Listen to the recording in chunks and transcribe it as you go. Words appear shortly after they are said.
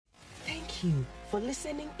thank you for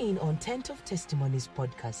listening in on Tent of Testimonies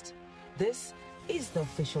podcast. This is the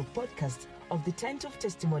official podcast of the Tent of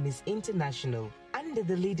Testimonies International under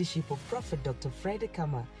the leadership of Prophet Dr. Fred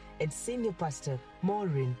Akama and Senior Pastor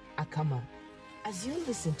Maureen Akama. As you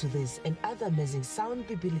listen to this and other amazing sound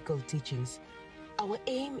biblical teachings, our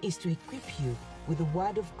aim is to equip you with the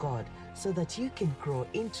Word of God so that you can grow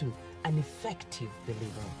into an effective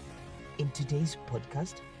believer. In today's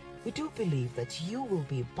podcast, we do believe that you will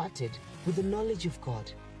be imparted with the knowledge of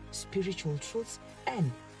God, spiritual truths,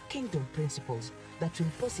 and kingdom principles that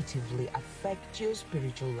will positively affect your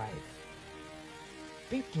spiritual life.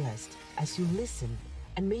 Be blessed as you listen,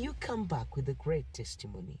 and may you come back with a great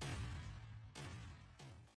testimony.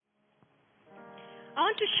 I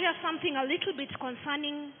want to share something a little bit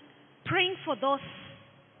concerning praying for those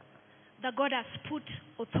that God has put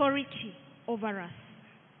authority over us.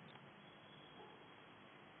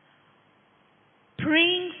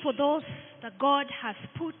 Praying for those that God has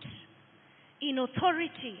put in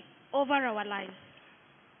authority over our lives.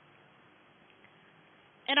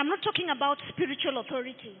 And I'm not talking about spiritual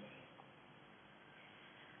authority.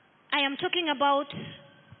 I am talking about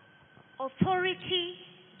authority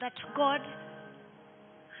that God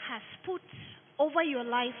has put over your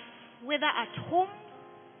life, whether at home,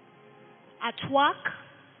 at work,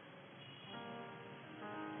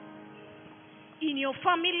 in your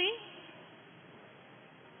family,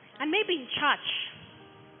 and maybe in church.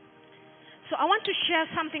 So I want to share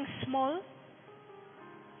something small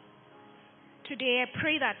today. I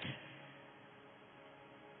pray that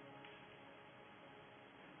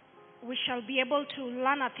we shall be able to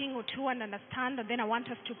learn a thing or two and understand, and then I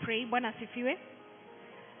want us to pray. Bwana asifiwe.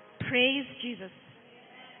 Praise Jesus.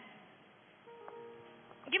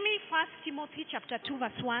 Give me 1 Timothy chapter 2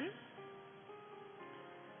 verse 1.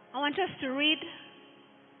 I want us to read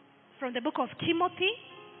from the book of Timothy,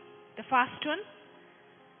 the first one,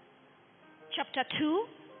 chapter 2,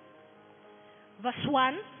 verse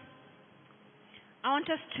 1. I want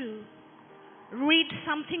us to read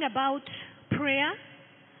something about prayer.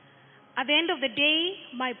 At the end of the day,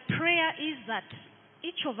 my prayer is that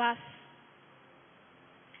each of us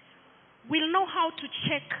will know how to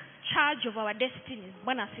take charge of our destinies.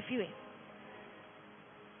 Bwana asifiwe.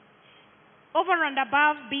 Over and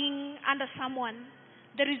above being under someone,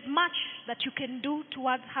 there is much that you can do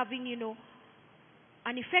towards having,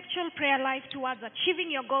 an effectual prayer life, towards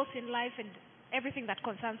achieving your goals in life and everything that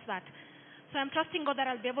concerns that. So I'm trusting God that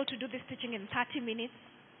I'll be able to do this teaching in 30 minutes.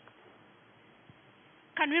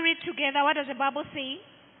 Can we read together? What does the Bible say?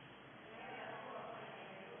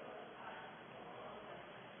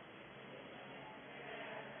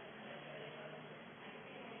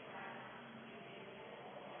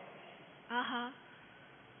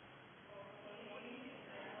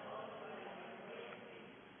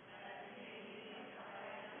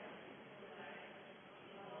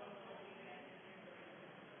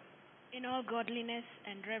 In all godliness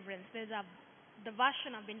and reverence. The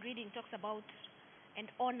version I've been reading talks about and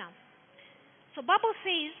honor. So Bible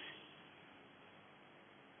says,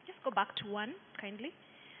 just go back to 1 kindly.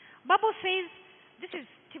 Bible says, this is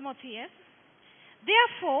Timothy, yes?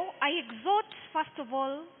 Therefore, I exhort first of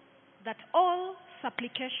all that all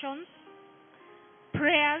supplications,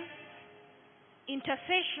 prayers,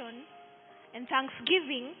 intercession, and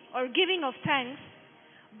thanksgiving or giving of thanks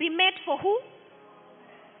be made for who?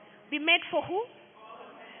 Be made for who?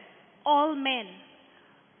 All men.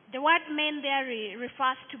 The word men there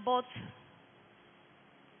refers to both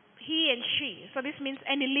he and she. So this means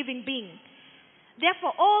any living being.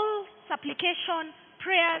 Therefore, all supplication,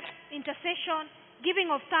 prayers, intercession, giving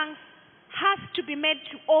of thanks has to be made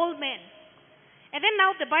to all men. And then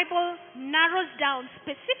now the Bible narrows down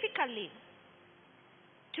specifically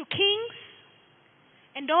to kings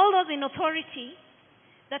and all those in authority,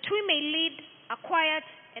 that we may lead a quiet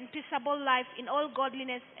and peaceable life in all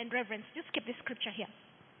godliness and reverence. Just keep the scripture here.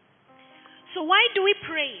 So why do we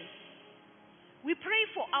pray? We pray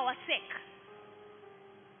for our sake.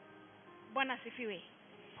 Bwana asifiwe.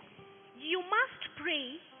 You must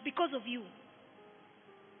pray because of you.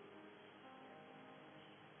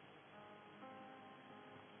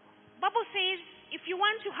 Bible says if you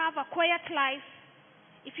want to have a quiet life,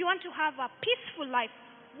 if you want to have a peaceful life,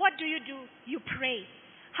 what do? You pray.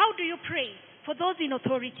 How do you pray? For those in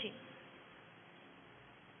authority.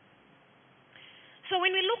 So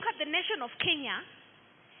when we look at the nation of Kenya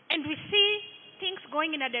and we see things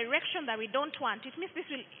going in a direction that we don't want, it means this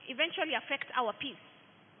will eventually affect our peace,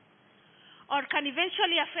 or can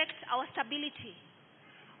eventually affect our stability,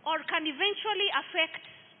 or can eventually affect,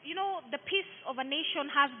 the peace of a nation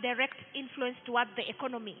has direct influence towards the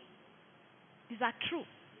economy. Is that true?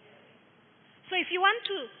 So if you want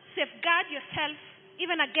to safeguard yourself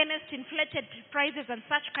even against inflated prices and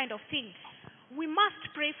such kind of thing, we must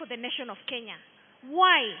pray for the nation of Kenya.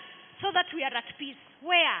 Why? So that we are at peace.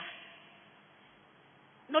 Where?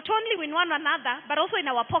 Not only with one another, but also in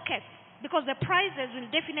our pockets, because the prices will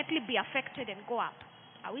definitely be affected and go up.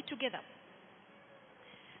 Are we together?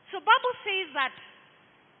 So Bible says that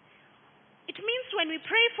it means when we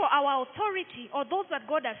pray for our authority or those that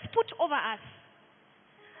God has put over us,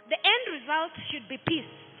 the end result should be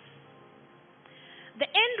peace. The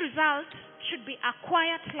end result should be a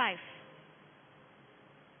quiet life.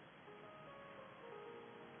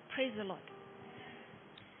 Praise the Lord.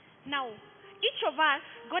 Now, each of us,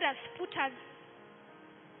 God has put us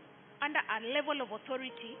under a level of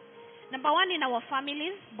authority. Number one, in our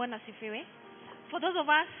families. Bwana sifiwe. For those of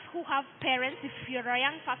us who have parents, if you're a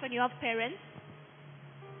young person, you have parents.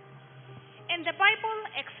 And the Bible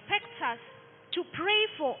expects us to pray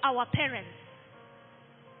for our parents.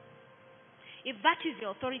 If that is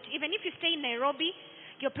your authority. Even if you stay in Nairobi,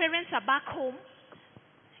 your parents are back home.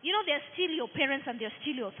 You know, they're still your parents and they're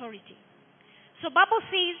still your authority. So Bible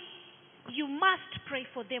says you must pray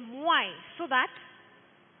for them. Why? So that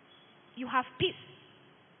you have peace.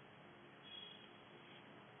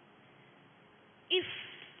 If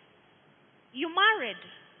you married,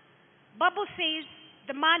 Bible says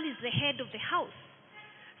the man is the head of the house.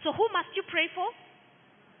 So who must you pray for?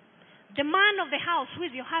 The man of the house, who is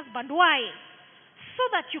your husband. Why? So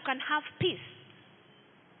that you can have peace.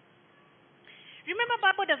 Remember,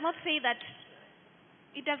 Bible does not say that,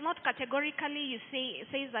 it does not categorically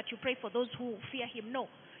says that you pray for those who fear him. No.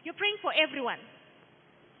 You're praying for everyone.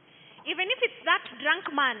 Even if it's that drunk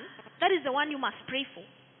man, that is the one you must pray for.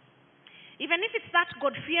 Even if it's that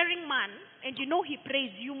God-fearing man, and you know he prays,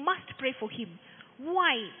 you must pray for him.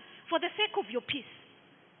 Why? For the sake of your peace.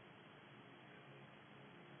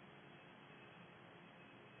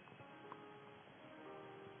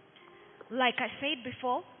 Like I said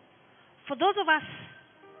before, for those of us,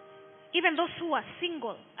 even those who are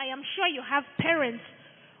single, I am sure you have parents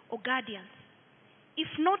or guardians. If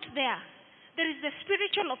not there is the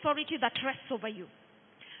spiritual authority that rests over you.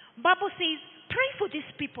 Bible says, pray for these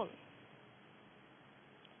people.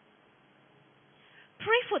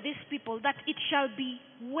 Pray for these people that it shall be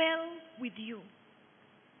well with you.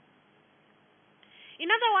 In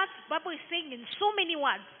other words, Bible is saying in so many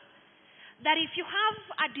words that if you have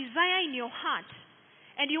a desire in your heart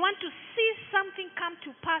and you want to see something come to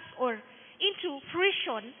pass or into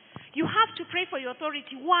fruition, you have to pray for your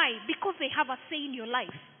authority. Why? Because they have a say in your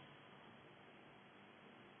life.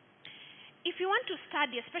 If you want to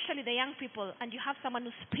study, especially the young people, and you have someone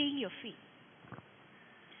who's paying your fee,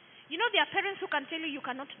 you know there are parents who can tell you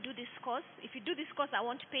cannot do this course. If you do this course, I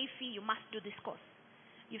won't pay fee, you must do this course.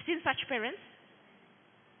 You've seen such parents?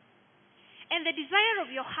 And the desire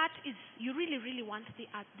of your heart is you really, really want this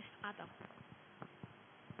other.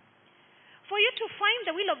 For you to find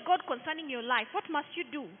the will of God concerning your life, what must you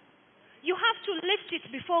do? You have to lift it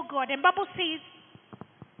before God. And Bible says,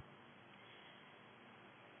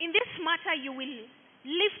 in this matter you will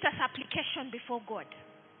lift a supplication before God.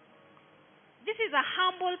 This is a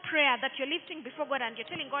humble prayer that you're lifting before God, and you're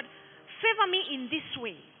telling God, favor me in this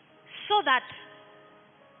way so that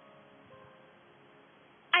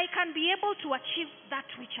I can be able to achieve that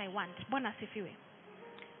which I want. Bwana sifiwe.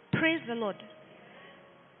 Praise the Lord.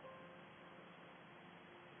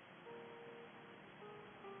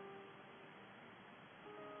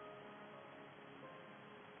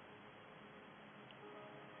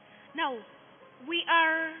 Now, we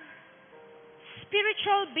are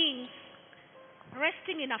spiritual beings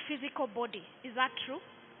resting in a physical body. Is that true?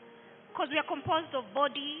 Because we are composed of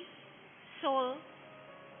body, soul,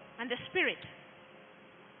 and the spirit.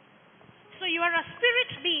 So you are a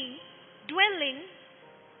spirit being dwelling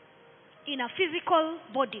in a physical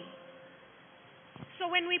body.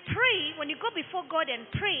 So when we pray, when you go before God and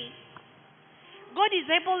pray, God is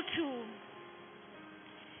able to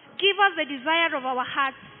give us the desire of our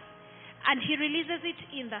hearts, and He releases it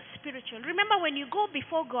in the spiritual. Remember, when you go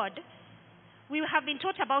before God, we have been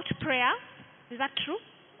taught about prayer. Is that true?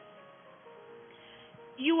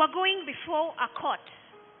 You are going before a court.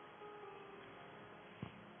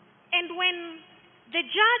 And when the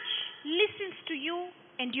judge listens to you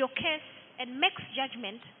and your case and makes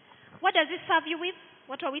judgment, what does it serve you with?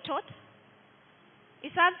 What are we taught?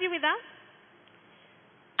 It serves you with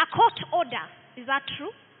a court order. Is that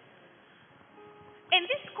true? And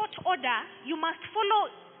this court order, you must follow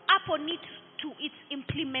up on it to its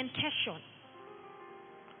implementation.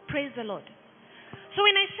 Praise the Lord. So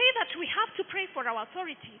when I say that we have to pray for our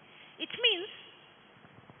authority, it means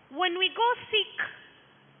when we go seek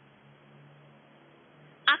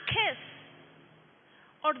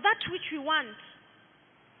or that which we want,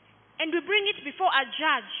 and we bring it before a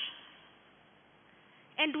judge,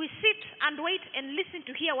 and we sit and wait and listen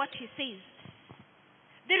to hear what he says,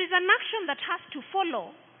 there is an action that has to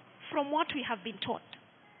follow from what we have been taught.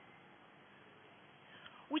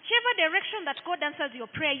 Whichever direction that God answers your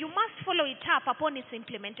prayer, you must follow it up upon its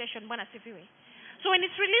implementation. So when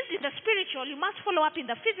it's released in the spiritual, you must follow up in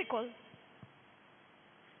the physical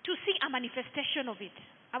to see a manifestation of it.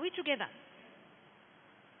 Are we together?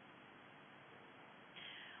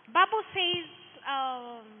 Bible says,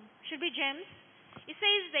 should be James, it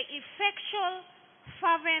says the effectual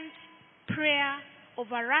fervent prayer of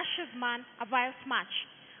a righteous man avails much.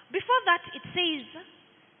 Before that it says,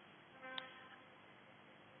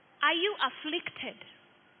 are you afflicted?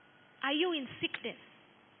 Are you in sickness?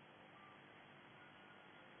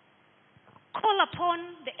 Call upon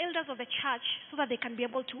the elders of the church so that they can be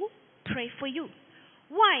able to pray for you.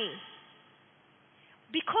 Why?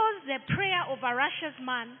 Because the prayer of a righteous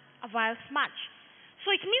man avails much.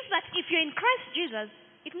 So it means that if you're in Christ Jesus,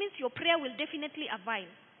 it means your prayer will definitely avail.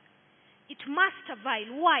 It must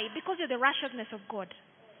avail. Why? Because you're the righteousness of God.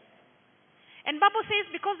 And Bible says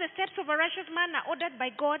because the steps of a righteous man are ordered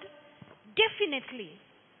by God, definitely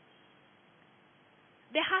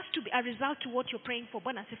there has to be a result to what you're praying for.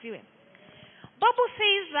 Bible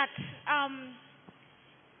says that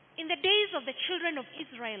in the days of the children of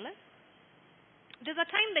Israel, there's a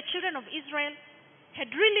time the children of Israel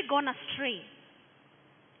had really gone astray.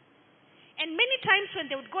 And many times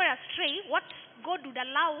when they would go astray, what God would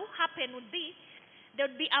allow happen would be there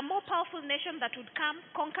would be a more powerful nation that would come,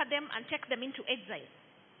 conquer them, and take them into exile.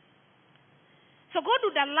 So God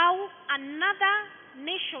would allow another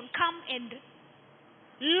nation come and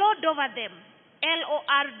lord over them,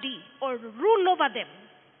 L-O-R-D, or rule over them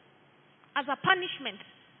as a punishment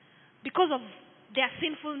because of their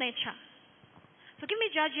sinful nature. So give me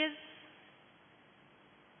Judges.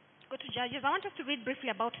 Go to Judges. I want us to read briefly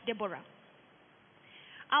about Deborah.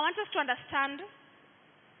 I want us to understand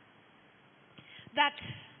that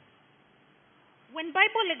when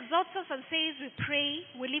Bible exhorts us and says we pray,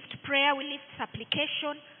 we lift prayer, we lift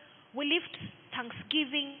supplication, we lift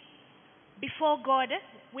thanksgiving before God,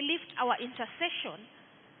 we lift our intercession,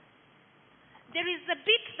 there is a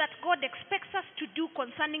bit that God expects us to do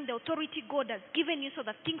concerning the authority God has given you so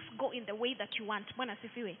that things go in the way that you want.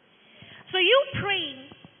 So you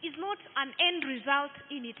praying is not an end result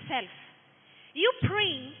in itself. You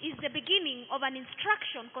praying is the beginning of an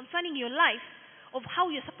instruction concerning your life of how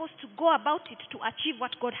you're supposed to go about it to achieve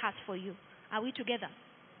what God has for you. Are we together?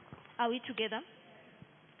 Are we together?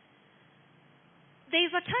 There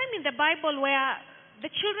is a time in the Bible where the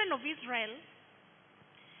children of Israel,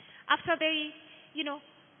 after there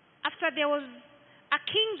was a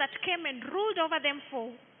king that came and ruled over them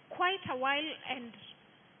for quite a while, and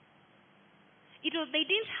they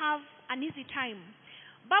didn't have an easy time.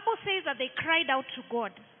 Bible says that they cried out to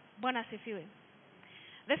God.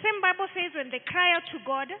 The same Bible says when they cry out to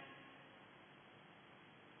God,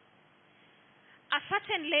 a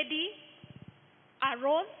certain lady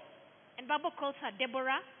arose, and Bible calls her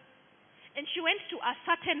Deborah, and she went to a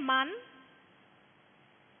certain man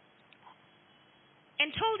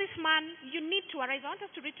and told this man, you need to arise. I want us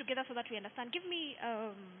to read together so that we understand. Give me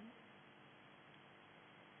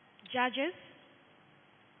Judges.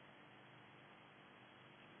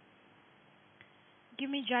 Give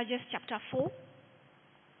me Judges chapter 4.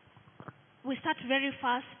 We start very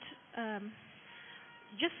fast.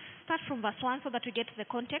 Just start from verse 1 so that we get the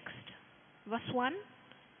context. Verse 1.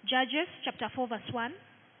 Judges chapter 4 verse 1.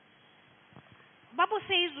 Bible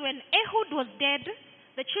says when Ehud was dead,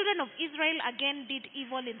 the children of Israel again did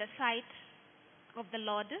evil in the sight of the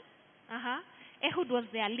Lord. Ehud was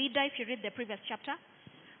their leader if you read the previous chapter.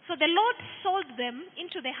 So the Lord sold them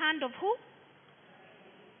into the hand of who?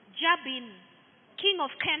 Jabin, king of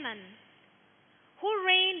Canaan, who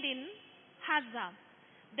reigned in Hazah.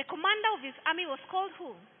 The commander of his army was called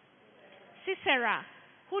who? Sisera,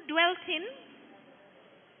 who dwelt in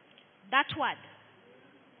that word.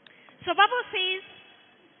 So Bible says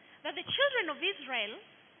that the children of Israel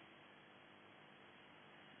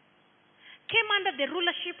came under the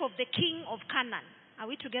rulership of the king of Canaan. Are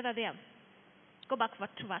we together there? Go back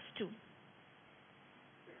to verse 2.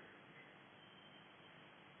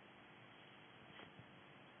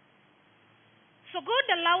 So God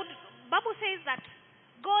allowed, Bible says that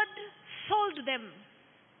God sold them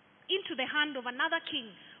into the hand of another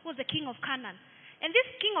king, who was the king of Canaan. And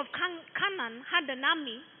this king of Canaan had an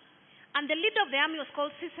army, and the leader of the army was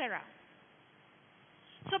called Sisera.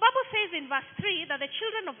 So Bible says in verse 3 that the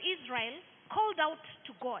children of Israel called out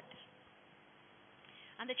to God.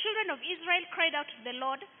 And the children of Israel cried out to the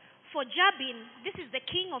Lord, for Jabin, this is the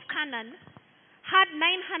king of Canaan, had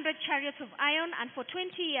 900 chariots of iron, and for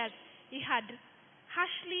 20 years he had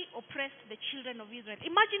harshly oppressed the children of Israel.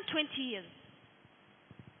 Imagine 20 years.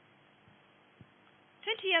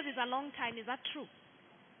 20 years is a long time, is that true?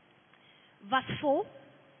 Verse 4.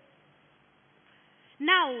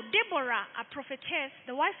 Now, Deborah, a prophetess,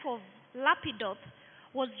 the wife of Lapidoth,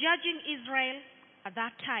 was judging Israel at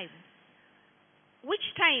that time. Which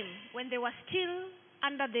time? When they were still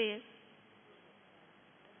under the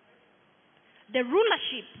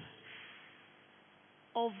rulership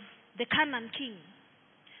of the Canaan king.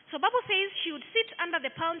 So Bible says she would sit under the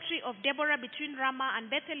palm tree of Deborah between Ramah and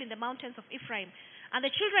Bethel in the mountains of Ephraim. And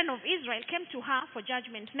the children of Israel came to her for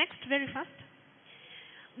judgment. Next, very fast.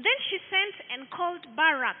 Then she sent and called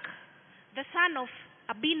Barak, the son of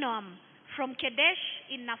Abinoam, from Kadesh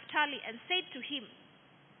in Naphtali, and said to him,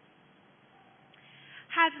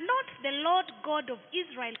 has not the Lord God of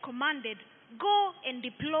Israel commanded, go and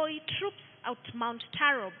deploy troops out Mount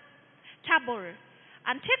Tabor,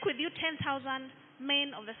 and take with you 10,000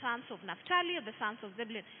 men of the sons of Naphtali, of the sons of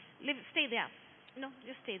Zebulun. Stay there. No,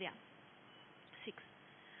 just stay there. 6.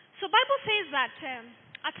 So Bible says that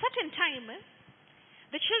at certain time,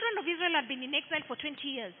 the children of Israel had been in exile for 20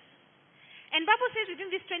 years. And Bible says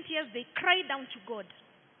within these 20 years, they cried down to God.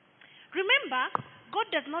 Remember, God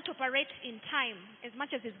does not operate in time as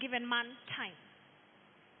much as He's given man time.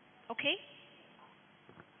 Okay?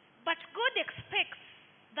 But God expects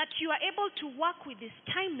that you are able to work with His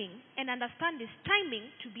timing and understand His timing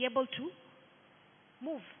to be able to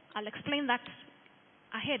move. I'll explain that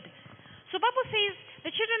ahead. So Bible says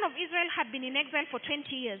the children of Israel had been in exile for 20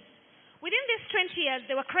 years. Within these 20 years,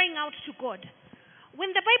 they were crying out to God.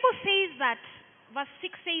 When the Bible says that, verse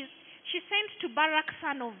 6 says, she sent to Barak,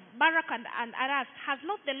 son of Barak and Aras, has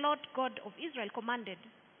not the Lord God of Israel commanded?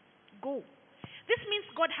 Go. This means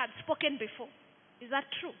God had spoken before. Is that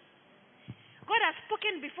true? God has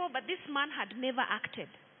spoken before, but this man had never acted.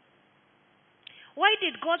 Why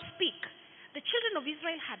did God speak? The children of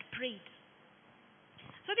Israel had prayed.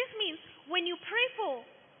 So this means when you pray for,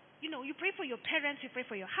 you pray for your parents, you pray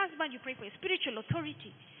for your husband, you pray for your spiritual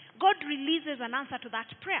authority, God releases an answer to that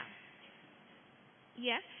prayer.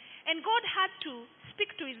 Yeah? And God had to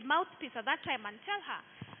speak to His mouthpiece at that time and tell her,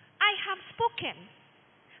 I have spoken.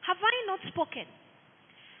 Have I not spoken?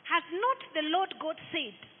 Has not the Lord God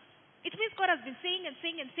said? It means God has been saying and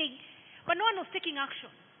saying and saying, but no one was taking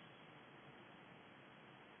action.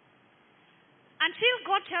 Until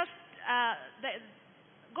God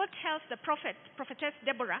tells the prophetess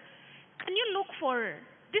Deborah, can you look for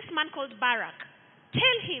this man called Barak?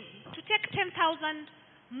 Tell him to take 10,000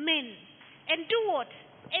 men and do what?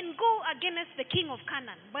 And go against the king of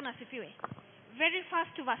Canaan. Bwana sifiwe. Very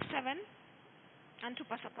fast to verse 7 and to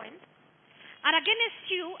Pastor Point. And against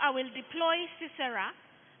you I will deploy Sisera,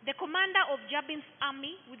 the commander of Jabin's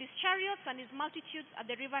army, with his chariots and his multitudes at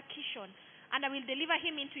the river Kishon, and I will deliver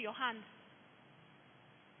him into your hands.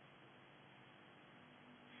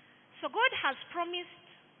 So God has promised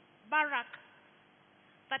Barak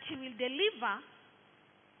that He will deliver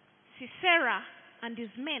Sisera and his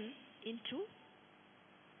men into.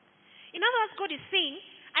 In other words, God is saying,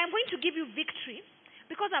 I am going to give you victory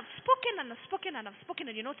because I've spoken and I've spoken and I've spoken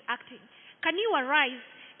and you're not acting. Can you arise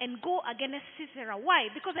and go against Sisera?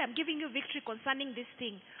 Why? Because I am giving you victory concerning this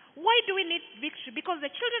thing. Why do we need victory? Because the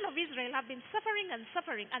children of Israel have been suffering and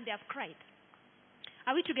suffering and they have cried.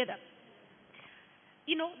 Are we together?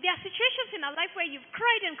 There are situations in our life where you've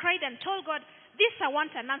cried and cried and told God, this I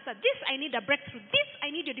want an answer. This I need a breakthrough. This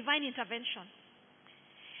I need your divine intervention.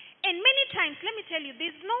 And many times, let me tell you,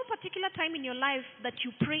 there's no particular time in your life that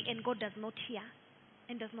you pray and God does not hear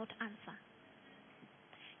and does not answer.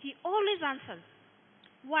 He always answers.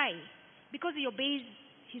 Why? Because He obeys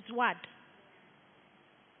His word.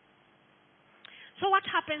 So what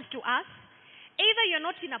happens to us? Either you're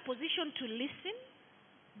not in a position to listen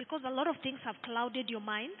because a lot of things have clouded your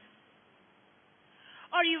mind,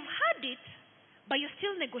 or you've heard it, but you're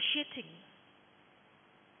still negotiating.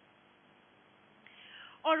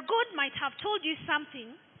 Or God might have told you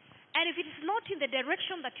something, and if it is not in the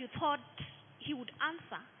direction that you thought He would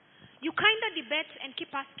answer, you kind of debate and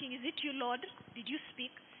keep asking, is it you, Lord? Did you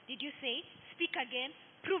speak? Did you say? Speak again.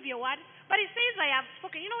 Prove your word. But He says, I have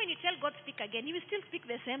spoken. When you tell God speak again, He will still speak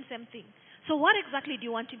the same thing. So what exactly do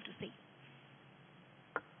you want Him to say?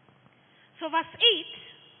 So verse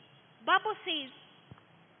 8, Bible says,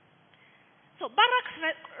 so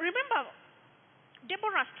Barak, remember,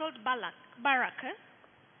 Deborah told Barak,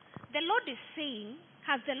 the Lord is saying,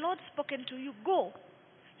 has the Lord spoken to you? Go.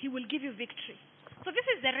 He will give you victory. So this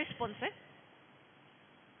is the response.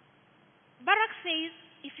 says,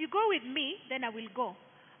 if you go with me, then I will go.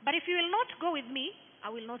 But if you will not go with me, I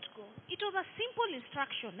will not go. It was a simple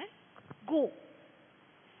instruction. Go.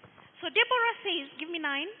 So Deborah says, give me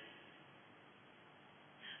 9.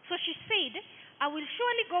 So she said, I will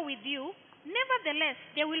surely go with you. Nevertheless,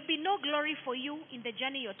 there will be no glory for you in the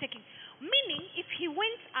journey you're taking. Meaning, if he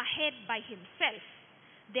went ahead by himself,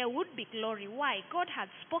 there would be glory. Why? God had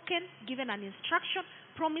spoken, given an instruction,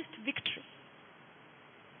 promised victory.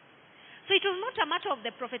 So it was not a matter of the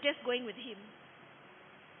prophetess going with him.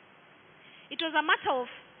 It was a matter of,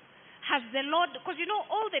 has the Lord, because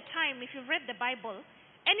all the time, if you've read the Bible,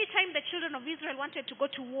 anytime the children of Israel wanted to go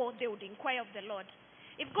to war, they would inquire of the Lord.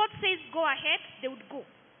 If God says go ahead, they would go.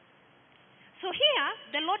 So here,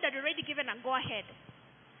 the Lord had already given a go ahead.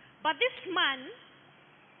 But this man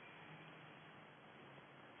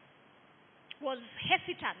was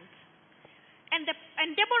hesitant. And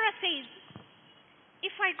Deborah says,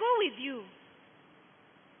 if I go with you,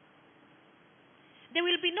 there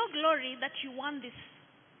will be no glory that you won this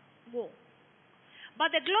war.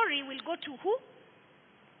 But the glory will go to who?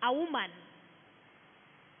 A woman.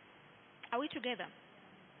 Are we together?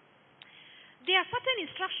 There are certain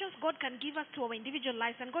instructions God can give us to our individual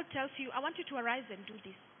lives, and God tells you, I want you to arise and do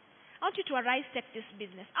this. I want you to arise, take this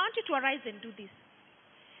business. I want you to arise and do this.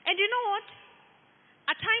 And you know what?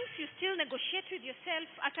 At times you still negotiate with yourself.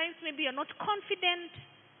 At times maybe you're not confident.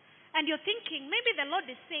 And you're thinking, maybe the Lord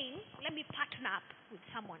is saying, let me partner up with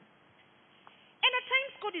someone. And at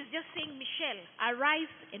times God is just saying, Michelle,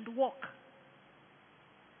 arise and walk.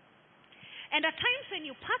 And at times when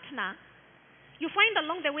you partner, you find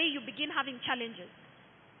along the way you begin having challenges.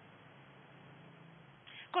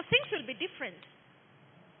 Because things will be different.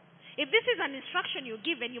 If this is an instruction you're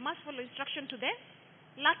given, you must follow instruction to the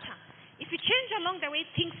latter. If you change along the way,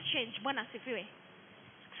 things change. Bwana asifiwe.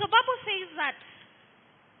 So Bible says that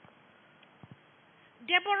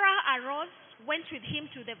Deborah arose, went with him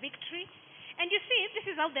to the victory. And you see, this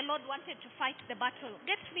is how the Lord wanted to fight the battle.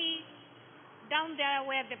 Get me down there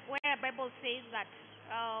where the Bible says that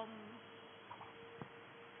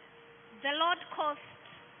the Lord caused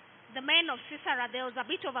the men of Sisera, there was a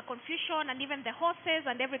bit of a confusion, and even the horses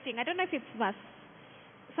and everything. I don't know if it's verse.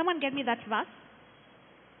 Someone get me that verse.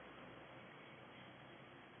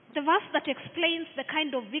 The verse that explains the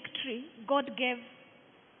kind of victory God gave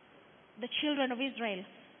the children of Israel.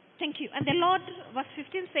 Thank you. And the Lord, verse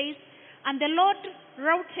 15 says, and the Lord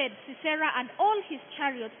routed Sisera and all his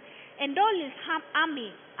chariots and all his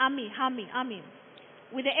army,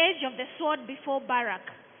 with the edge of the sword before Barak.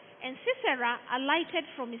 And Sisera alighted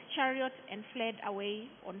from his chariot and fled away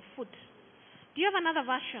on foot. Do you have another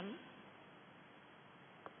version?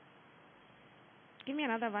 Give me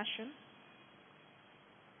another version.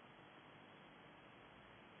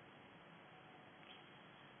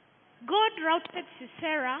 God routed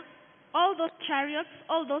Sisera, all those chariots,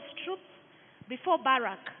 all those troops, before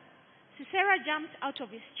Barak. Sisera jumped out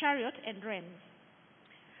of his chariot and ran.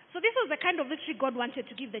 So this was the kind of victory God wanted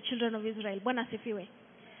to give the children of Israel. Bwana asifiwe.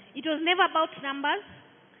 It was never about numbers.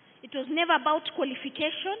 It was never about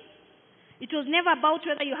qualification. It was never about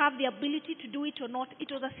whether you have the ability to do it or not.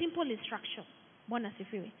 It was a simple instruction. Bwana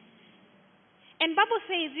asifiwe. And Bible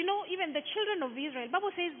says, even the children of Israel,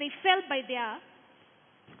 Bible says they fell by their...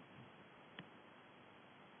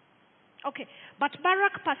 Okay. But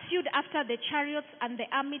Barak pursued after the chariots and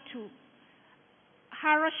the army to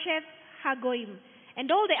Harosheth Hagoim.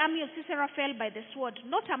 And all the army of Sisera fell by the sword.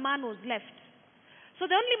 Not a man was left. So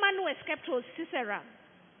the only man who escaped was Sisera.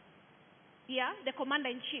 Yeah, the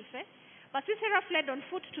commander-in-chief. But Sisera fled on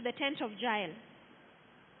foot to the tent of Jael.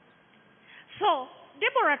 So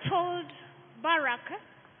Deborah told Barak,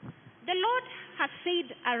 the Lord has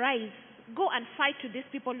said, arise, go and fight to these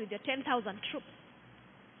people with your 10,000 troops.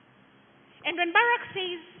 And when Barak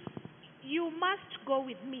says, you must go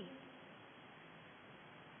with me,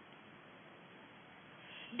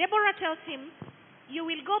 Deborah tells him, you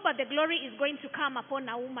will go, but the glory is going to come upon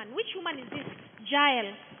a woman. Which woman is this?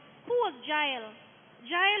 Jael. Who was Jael?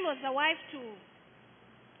 Jael was the wife to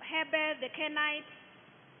Heber, the Kenite.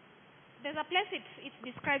 There's a place it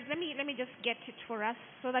describes. Let me just get it for us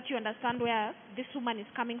so that you understand where this woman is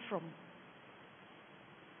coming from.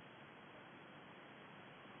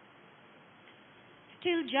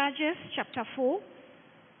 Still Judges chapter 4.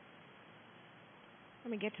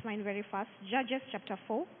 Let me get mine very fast. Judges chapter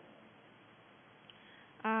 4.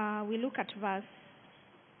 We look at verse.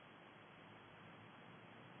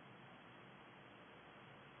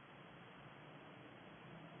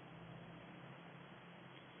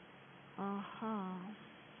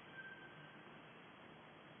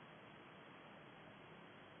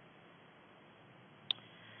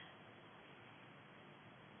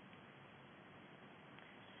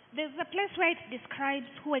 There's a place where it describes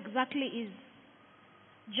who exactly is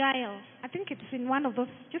Jael. I think it's in one of those.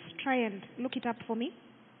 Just try and look it up for me.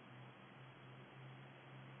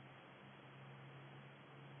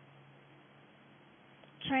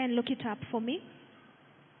 Try and look it up for me.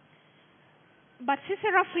 But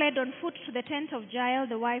Sisera fled on foot to the tent of Jael,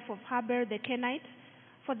 the wife of Heber the Kenite,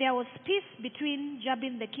 for there was peace between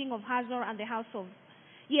Jabin the king of Hazor and the house of...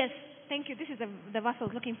 Yes, thank you. This is the verse I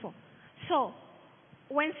was looking for. So,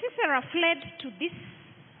 when Sisera fled to this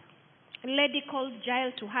lady called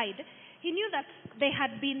Jael to hide, he knew that there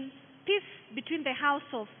had been peace between the house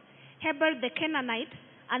of Heber the Canaanite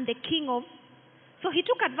and the king of... So he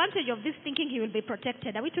took advantage of this thinking he will be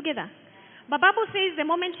protected. Are we together? But Bible says the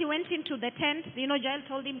moment he went into the tent, Jael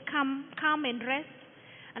told him, come and rest.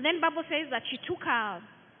 And then Bible says that she took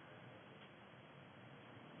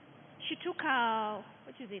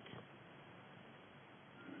what is it?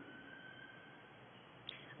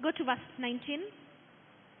 Go to verse 19.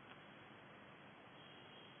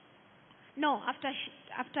 No,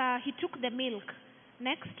 after he took the milk.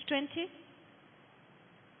 Next, 20.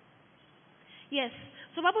 Yes.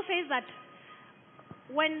 So Bible says that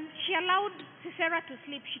when she allowed Sisera to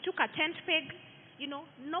sleep, she took a tent peg,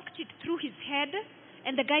 knocked it through his head,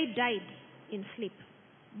 and the guy died in sleep.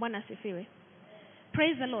 Bwana asifiwe.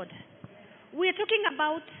 Praise the Lord. We are talking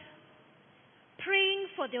about praying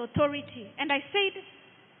for the authority. And I said,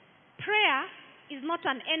 prayer is not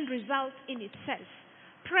an end result in itself.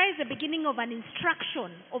 Prayer is the beginning of an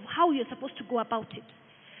instruction of how you're supposed to go about it.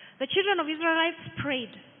 The children of Israelites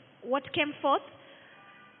prayed. What came forth?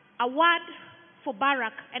 A word for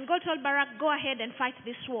Barak. And God told Barak, go ahead and fight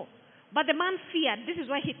this war. But the man feared. This is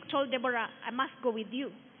why he told Deborah, I must go with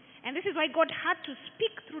you. And this is why God had to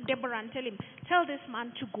speak through Deborah and tell him, tell this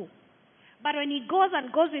man to go. But when he goes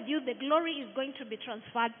with you, the glory is going to be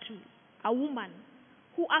transferred to a woman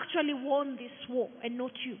who actually won this war and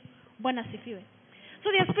not you. Bwana asifiwe. So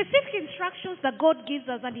there are specific instructions that God gives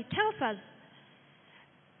us, and he tells us,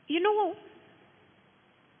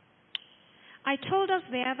 I told us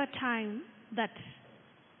the other time that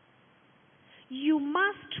you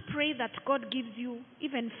must pray that God gives you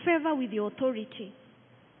even favor with your authority.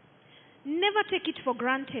 Never take it for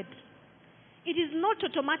granted. It is not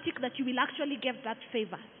automatic that you will actually get that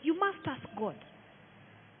favor. You must ask God.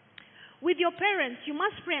 With your parents, you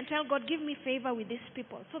must pray and tell God, give me favor with these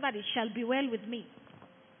people so that it shall be well with me.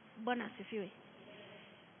 Bwana asifiwe.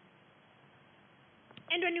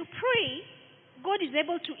 And when you pray, God is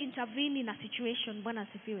able to intervene in a situation. Bwana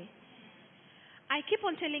asifiwe. I keep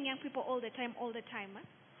on telling young people all the time.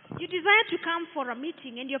 You desire to come for a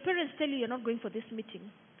meeting and your parents tell you you're not going for this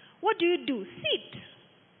meeting. What do? Sit.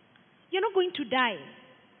 You're not going to die.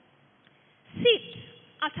 Sit.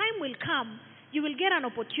 A time will come, you will get an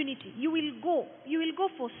opportunity. You will go. You will go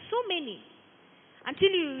for so many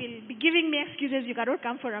until you will be giving me excuses you cannot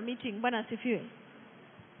come for a meeting. Bwana asifiwe.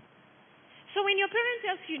 So when your parents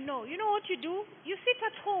tells you no, you know what you do? You sit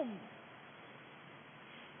at home.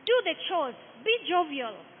 Do the chores. Be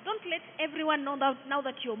jovial. Don't let everyone know that now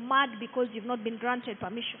that you're mad because you've not been granted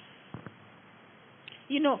permission.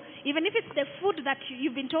 Even if it's the food that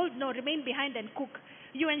you've been told, no, remain behind and cook,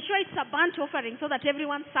 you ensure it's a burnt offering so that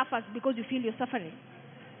everyone suffers because you feel you're suffering.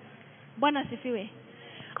 Bwana asifiwe.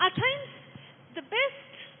 At times, the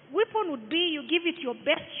best weapon would be you give it your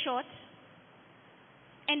best shot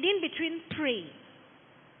and in between pray.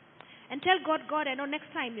 And tell God, I know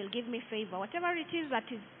next time you'll give me favor. Whatever it is that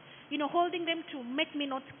is, holding them to make me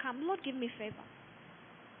not come, Lord, give me favor.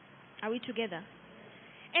 Are we together?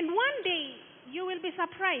 And one day, you will be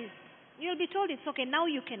surprised. You'll be told it's okay, now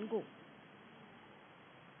you can go.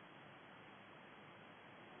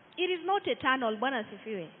 It is not eternal. Bwana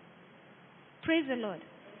asifiwe. Praise the Lord.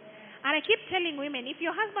 And I keep telling women, if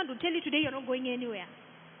your husband will tell you today you're not going anywhere,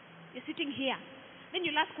 you're sitting here, then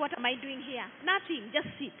you'll ask, what am I doing here? Nothing, just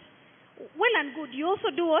sit. Well and good. You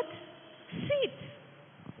also do what? Sit.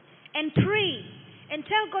 And pray. And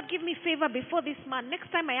tell God, give me favor before this man. Next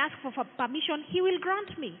time I ask for permission, he will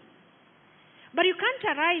grant me. But you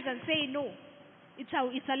can't arise and say, no, it's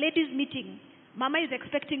a ladies' meeting. Mama is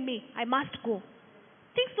expecting me. I must go.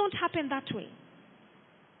 Things don't happen that way.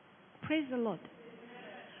 Praise the Lord.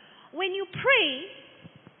 When you pray,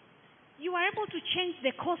 you are able to change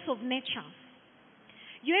the course of nature.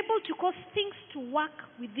 You're able to cause things to work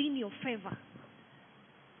within your favor.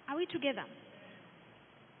 Are we together?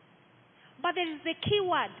 But there is the key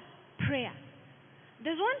word, prayer.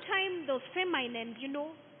 There's one time there was famine and,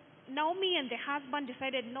 Naomi and the husband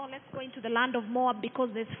decided, no, let's go into the land of Moab because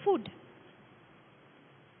there's food.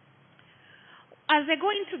 As they go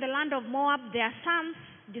into the land of Moab, their sons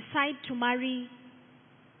decide to marry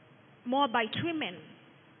Moabite women.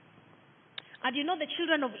 And you know the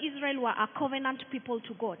children of Israel were a covenant people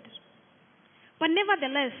to God. But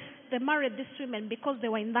nevertheless, they married these women because they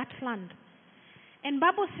were in that land. And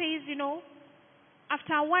Bible says,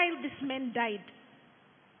 after a while, these men died.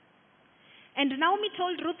 And Naomi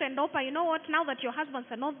told Ruth and Orpah, you know what, now that your husbands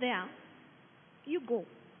are not there, you go.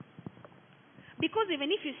 Because even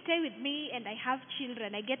if you stay with me and I have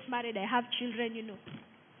children, I get married, I have children,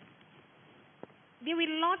 they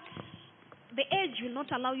will not, the age will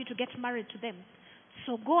not allow you to get married to them.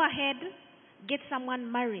 So go ahead, get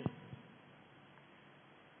someone married.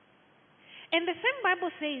 And the same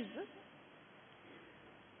Bible says,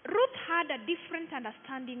 Ruth had a different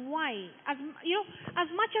understanding. Why? As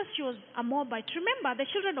much as she was a Moabite, remember the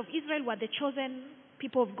children of Israel were the chosen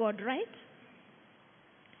people of God, right?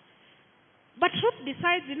 But Ruth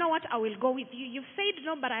decides, you know what, I will go with you. You've said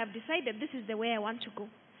no, but I have decided this is the way I want to go.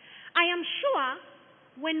 I am sure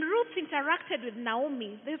when Ruth interacted with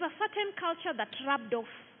Naomi, there's a certain culture that rubbed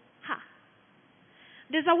off her.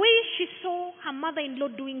 There's a way she saw her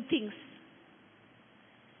mother-in-law doing things.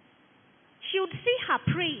 She would see her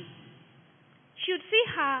pray. She would see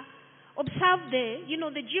her observe the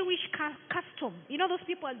Jewish custom. Those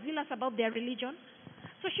people are zealous about their religion.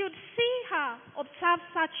 So she would see her observe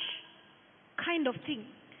such kind of thing.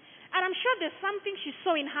 And I'm sure there's something she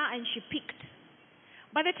saw in her and she picked.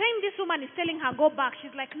 By the time this woman is telling her, go back,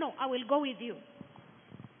 she's like, no, I will go with you.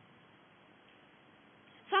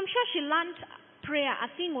 So I'm sure she learned prayer,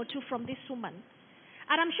 a thing or two from this woman.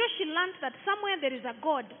 And I'm sure she learned that somewhere there is a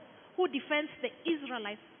God who defends the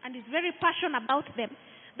Israelites and is very passionate about them,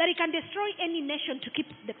 that he can destroy any nation to keep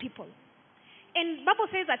the people. And Bible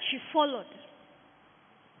says that she followed.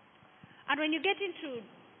 And when you get into,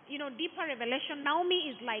 deeper revelation,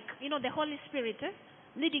 Naomi is like, the Holy Spirit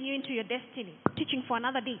leading you into your destiny, teaching for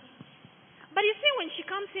another day. But you see, when she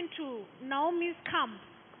comes into Naomi's camp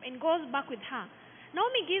and goes back with her,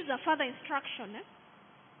 Naomi gives her further instruction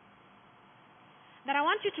that I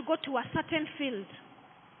want you to go to a certain field.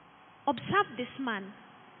 Observe this man.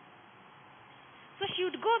 So she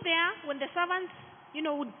would go there when the servants,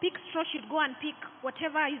 would pick straw, she'd go and pick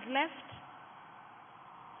whatever is left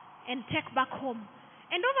and take back home.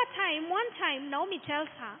 And over time, one time, Naomi tells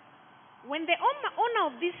her, when the owner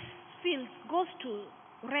of this field goes to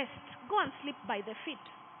rest, go and sleep by the feet.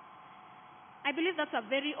 I believe that's a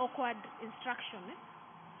very awkward instruction.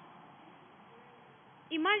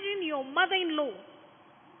 Imagine your mother-in-law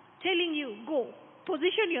telling you, go.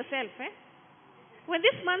 Position yourself. When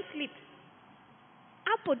this man sleeps,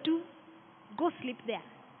 up or two, go sleep there.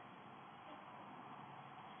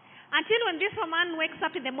 Until when this woman wakes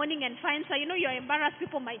up in the morning and finds her, you're embarrassed,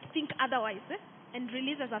 people might think otherwise, and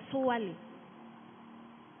releases her so early.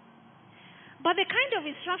 But the kind of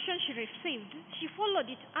instruction she received, she followed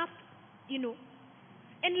it up,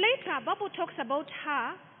 And later, Bible talks about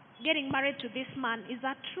her getting married to this man. Is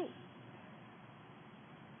that true?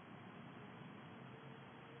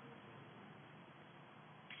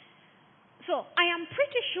 So I am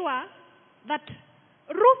pretty sure that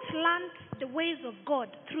Ruth learned the ways of God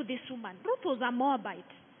through this woman. Ruth was a Moabite.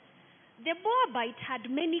 The Moabite had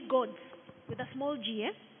many gods with a small g.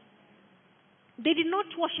 They did not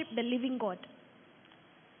worship the living God.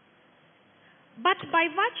 But by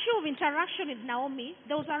virtue of interaction with Naomi,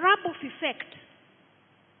 there was a rub-off effect.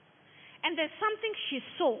 And there's something she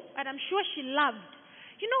saw, and I'm sure she loved.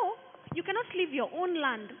 You cannot leave your own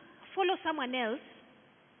land, follow someone else,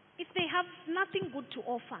 if they have nothing good to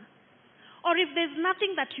offer, or if there's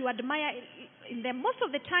nothing that you admire in them. Most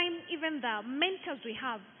of the time, even the mentors we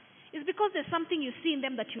have, is because there's something you see in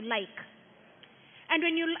them that you like. And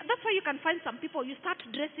that's why you can find some people, you start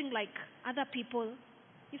dressing like other people.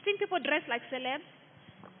 You've seen people dress like celebs.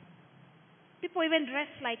 People even dress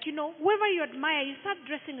like, whoever you admire, you start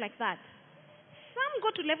dressing like that. Some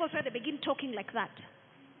go to levels where they begin talking like that.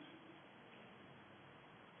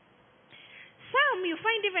 Some you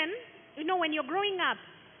find even, when you're growing up,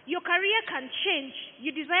 your career can change.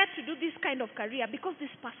 You desire to do this kind of career because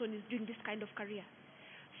this person is doing this kind of career.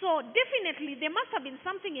 So definitely there must have been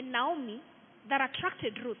something in Naomi that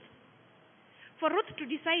attracted Ruth. For Ruth to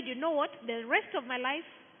decide, the rest of my life,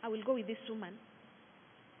 I will go with this woman.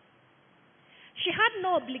 She had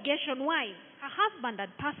no obligation. Why? Her husband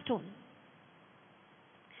had passed on.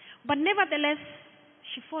 But nevertheless,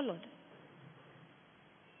 she followed.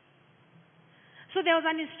 So there was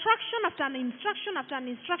an instruction after an instruction after an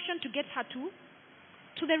instruction to get her to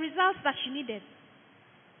the results that she needed.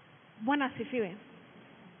 Bwana asifiwe.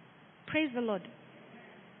 Praise the Lord.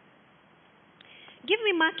 Give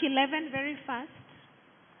me Mark 11 very fast.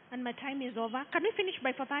 And my time is over. Can we finish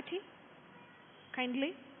by 4:30?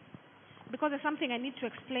 Kindly. because there's something I need to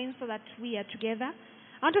explain so that we are together.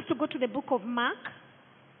 I want us to go to the book of Mark.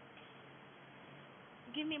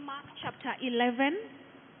 Give me Mark chapter 11.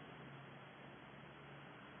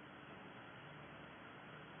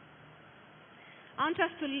 I want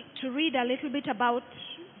us to read a little bit about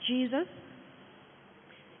Jesus.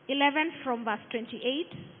 11 from verse 28.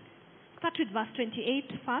 Start with verse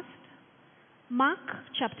 28 first. Mark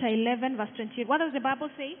chapter 11 verse 28. What does the Bible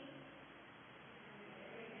say?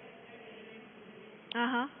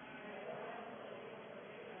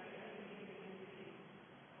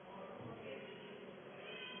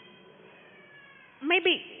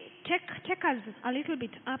 Maybe take us a little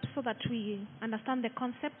bit up so that we understand the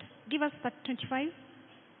concept. Give us that 25.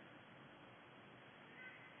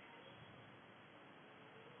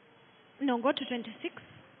 No, go to 26.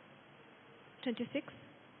 26.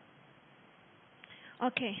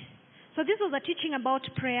 Okay. So this was a teaching about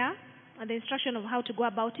prayer and the instruction of how to go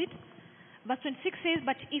about it. Verse 26 says,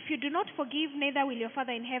 "But if you do not forgive, neither will your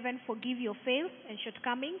Father in heaven forgive your fails and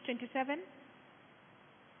shortcoming." 27.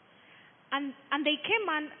 And they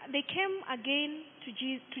came again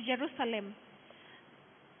to Jerusalem.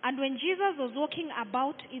 And when Jesus was walking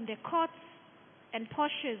about in the courts and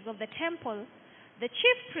porches of the temple, the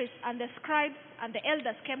chief priests and the scribes and the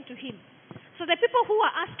elders came to him. So the people who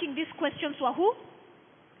were asking these questions were who?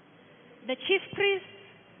 The chief priests,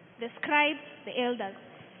 the scribes, the elders.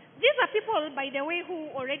 These are people, by the way,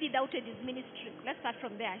 who already doubted his ministry. Let's start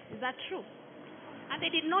from there. Is that true? And they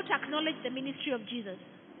did not acknowledge the ministry of Jesus.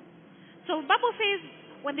 So the Bible says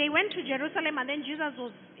when they went to Jerusalem and then Jesus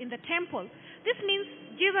was in the temple, this means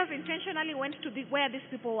Jesus intentionally went to where these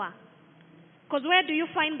people were. Because where do you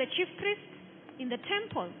find the chief priests? In the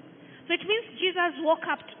temple. So it means Jesus walked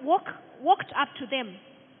up to them.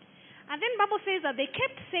 And then the Bible says that they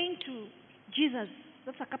kept saying to Jesus,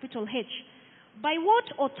 that's a capital H, "By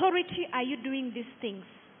what authority are you doing these things?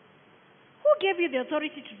 Who gave you the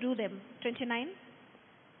authority to do them?" 29.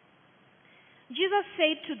 Jesus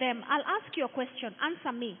said to them, "I'll ask you a question.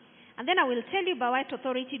 Answer me. And then I will tell you by what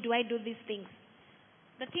authority do I do these things."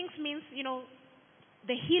 The things means,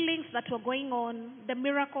 the healings that were going on, the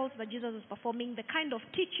miracles that Jesus was performing, the kind of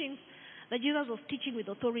teachings that Jesus was teaching with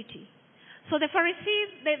authority. So the Pharisees,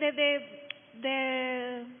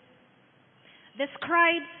 the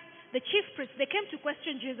scribes, the chief priests, they came to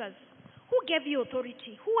question Jesus. Who gave you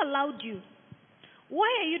authority? Who allowed you?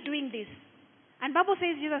 Why are you doing this? And Bible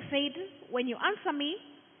says Jesus said, "When you answer me,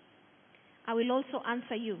 I will also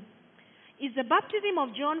answer you. Is the baptism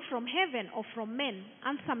of John from heaven or from men?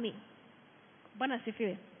 Answer me." Bwana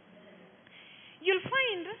asifiwe. You'll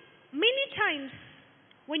find many times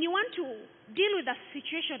when you want to deal with a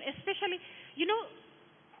situation, especially,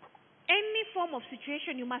 any form of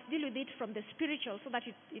situation, you must deal with it from the spiritual so that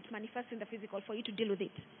it manifests in the physical for you to deal with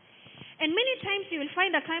it. And many times you will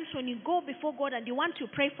find at times when you go before God and you want to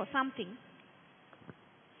pray for something,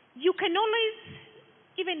 you can always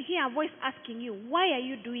even hear a voice asking you, "Why are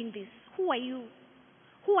you doing this? Who are you?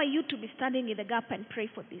 Who are you to be standing in the gap and pray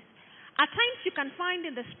for this?" At times you can find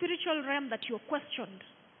in the spiritual realm that you're questioned.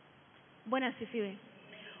 Bwana asifiwe.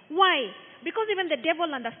 Why? Because even the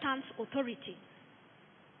devil understands authority.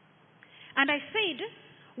 And I said,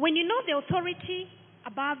 when you know the authority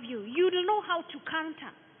above you, you will know how to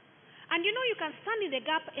counter. And you can stand in the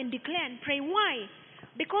gap and declare and pray. Why?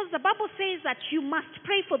 Because the Bible says that you must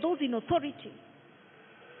pray for those in authority.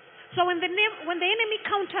 So when the enemy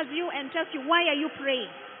counters you and tells you, "Why are you praying?"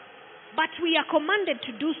 But we are commanded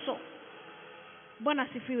to do so. Bwana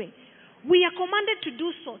asifiwe. We are commanded to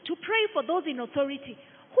do so, to pray for those in authority.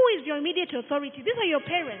 Who is your immediate authority? These are your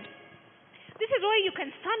parents. This is where you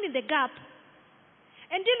can stand in the gap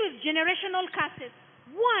and deal with generational curses.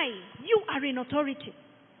 Why? You are in authority.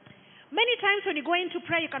 Many times when you go into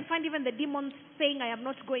prayer, you can find even the demons saying, "I am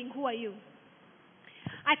not going. Who are you?"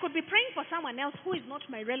 I could be praying for someone else who is not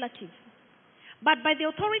my relative. But by the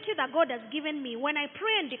authority that God has given me, when I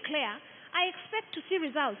pray and declare, I expect to see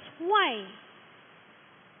results. Why?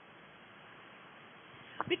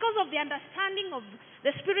 Because of the understanding of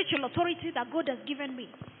the spiritual authority that God has given me.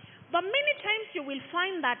 But many times you will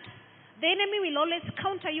find that the enemy will always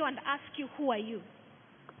counter you and ask you, "Who are you?"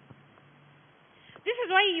 This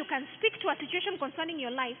is why you can speak to a situation concerning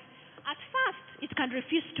your life. At first, it can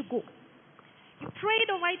refuse to go. You prayed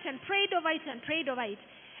over it and prayed over it and prayed over it.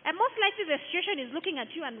 And most likely the situation is looking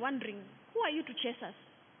at you and wondering, "Who are you to chase us?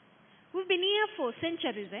 We've been here for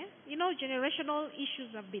centuries, generational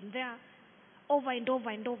issues have been there over and over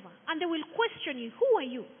and over. And they will question you, "Who are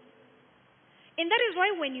you?" And that is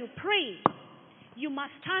why when you pray, you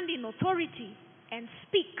must stand in authority and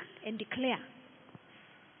speak and declare.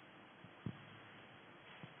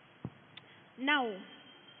 Now,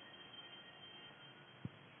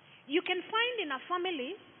 you can find in a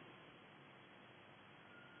family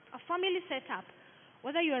setup,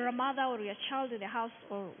 whether you're a mother or you're a child in the house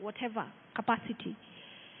or whatever capacity,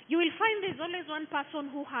 you will find there's always one person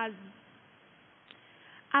who has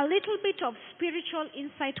a little bit of spiritual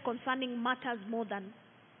insight concerning matters more than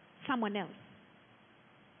someone else.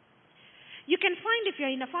 You can find, if you're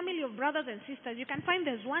in a family of brothers and sisters, you can find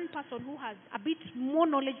there's one person who has a bit more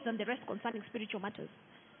knowledge than the rest concerning spiritual matters.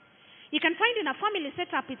 You can find in a family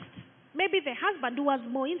setup, it's maybe the husband who has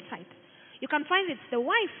more insight. You can find it's the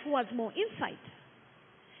wife who has more insight.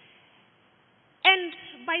 And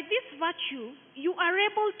by this virtue, you are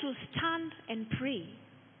able to stand and pray.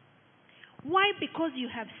 Why? Because you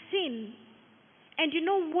have seen and you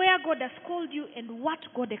know where God has called you and what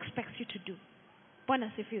God expects you to do. Bwana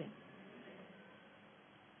asifiwe.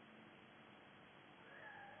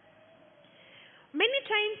 Many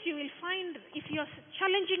times you will find, if you're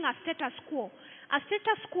challenging a status quo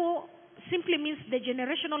simply means the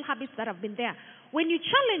generational habits that have been there. When you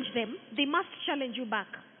challenge them, they must challenge you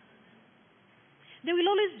back. They will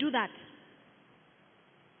always do that.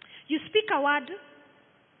 You speak a word,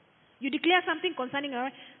 you declare something concerning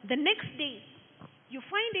her, the next day, you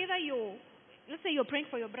find either let's say you're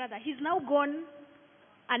praying for your brother, he's now gone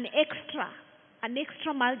an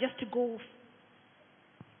extra mile just to go.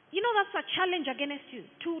 You know, that's a challenge against you,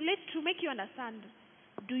 to make you understand,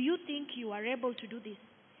 do you think you are able to do this?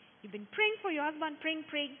 You've been praying for your husband, praying,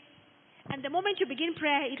 and the moment you begin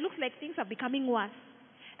prayer, it looks like things are becoming worse.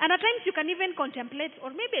 And at times you can even contemplate,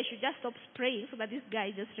 or maybe I should just stop praying so that this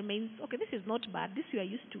guy just remains, okay, this is not bad, this you are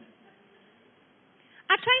used to.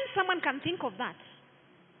 At times someone can think of that.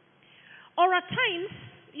 Or at times,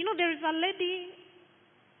 you know, there is a lady,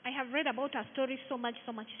 I have read about her story so much.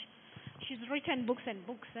 She's written books and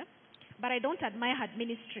books, but I don't admire her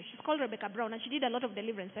ministry. She's called Rebecca Brown, and she did a lot of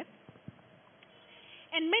deliverance.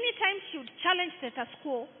 And many times she would challenge status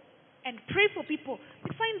quo and pray for people.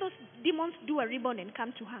 You find those demons do a rebound and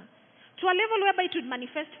come to her, to a level whereby it would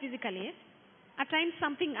manifest physically. At times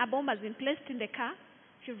a bomb has been placed in the car,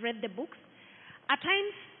 if you've read the books. At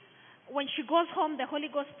times, when she goes home, the Holy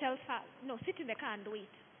Ghost tells her, no, sit in the car and wait.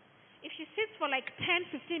 If she sits for like 10,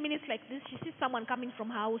 15 minutes like this, she sees someone coming from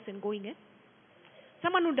her house and going.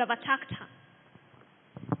 Someone would have attacked her.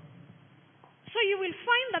 So you will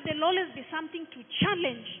find that there will always be something to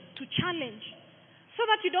challenge, so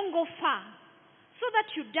that you don't go far, so that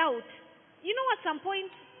you doubt. You know, at some point,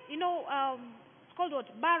 it's called what?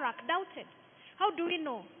 Barak doubted. How do we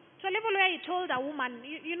know? To a level where he told a woman,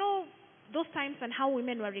 you know, those times and how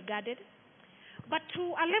women were regarded. But to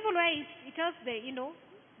a level where he tells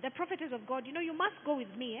the prophetess of God, you must go with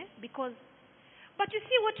me, because, but you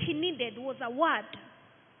see what he needed was a word.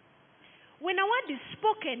 When a word is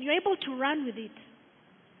spoken, you're able to run with it.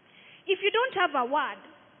 If you don't have a word,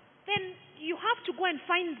 then you have to go and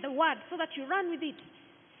find the word so that you run with it.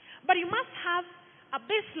 But you must have a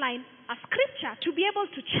baseline, a scripture, to be able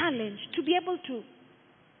to challenge, to be able to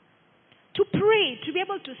pray, to be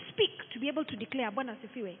able to speak, to be able to declare. Bwana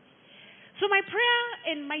asifiwe. So my prayer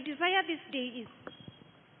and my desire this day is,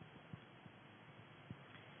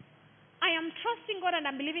 I am trusting God and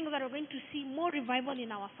I'm believing that we're going to see more revival in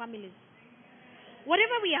our families.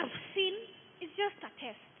 Whatever we have seen is just a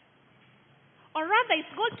test. Or rather,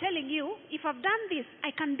 it's God telling you, if I've done this,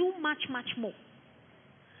 I can do much, much more.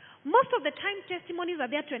 Most of the time, testimonies are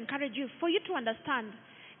there to encourage you, for you to understand.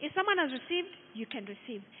 If someone has received, you can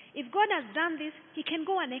receive. If God has done this, he can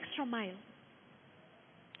go an extra mile.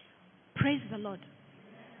 Praise the Lord.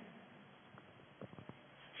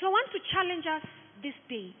 So I want to challenge us this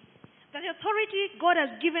day, that the authority God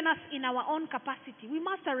has given us in our own capacity, we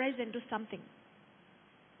must arise and do something.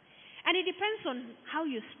 And it depends on how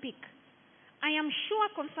you speak. I am sure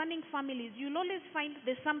concerning families, you'll always find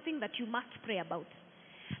there's something that you must pray about.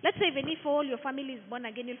 Let's say even if all your family is born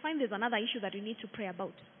again, you'll find there's another issue that you need to pray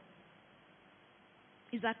about.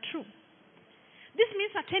 Is that true? This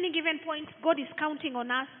means at any given point, God is counting on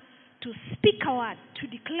us to speak a word, to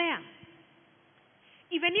declare.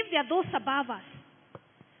 Even if there are those above us,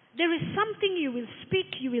 there is something you will speak,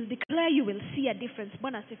 you will declare, you will see a difference.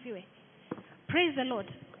 Bwana asifiwe. Praise the Lord.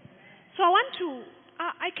 So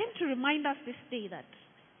I came to remind us this day that,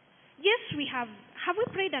 yes, we have we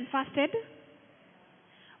prayed and fasted?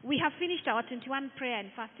 We have finished our 21 prayer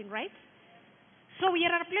and fasting, right? So we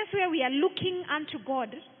are at a place where we are looking unto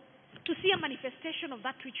God to see a manifestation of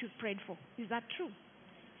that which you've prayed for. Is that true?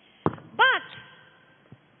 But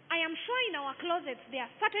I am sure in our closets there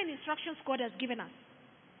are certain instructions God has given us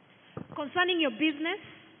concerning your business,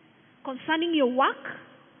 concerning your work,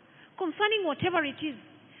 concerning whatever it is,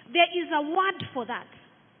 There is a word for that.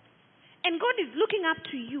 And God is looking up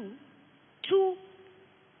to you to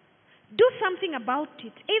do something about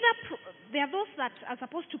it. Either there are those that are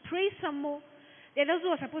supposed to pray some more. There are those who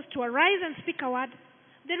are supposed to arise and speak a word.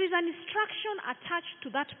 There is an instruction attached to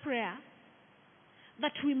that prayer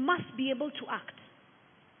that we must be able to act.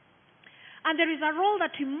 And there is a role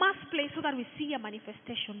that we must play so that we see a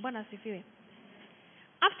manifestation. After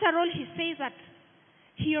all, he says that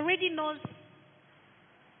he already knows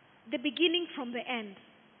the beginning from the end.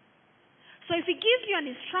 So if he gives you an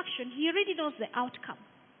instruction, he already knows the outcome.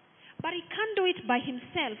 But he can't do it by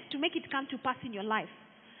himself to make it come to pass in your life.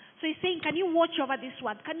 So he's saying, can you watch over this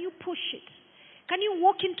word? Can you push it? Can you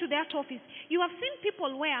walk into that office? You have seen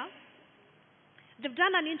people where they've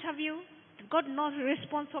done an interview, they've got no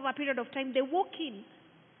response over a period of time. They walk in,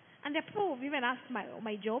 and the people have even asked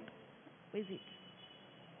my job, where is it?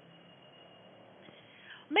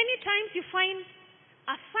 Many times you find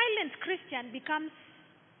a silent Christian becomes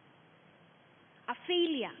a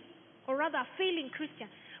failure, or rather a failing Christian.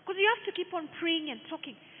 Because you have to keep on praying and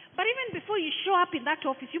talking. But even before you show up in that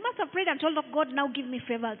office, you must have prayed and told God, now give me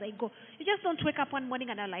favor as I go. You just don't wake up one morning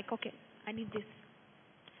and are like, okay, I need this.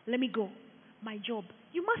 Let me go. My job.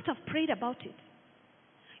 You must have prayed about it.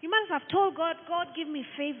 You must have told God, God, give me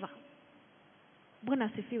favor. Bwana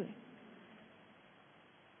asifiwe.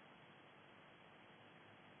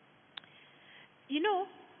 You know,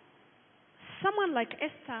 someone like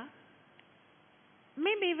Esther,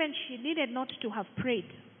 maybe even she needed not to have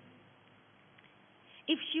prayed.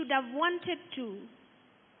 If she would have wanted to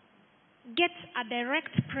get a direct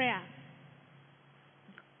prayer,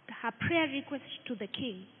 her prayer request to the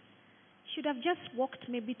king, she would have just walked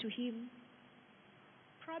maybe to him,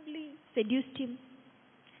 probably seduced him,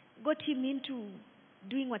 got him into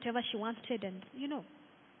doing whatever she wanted, and you know.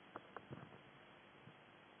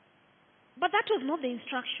 But that was not the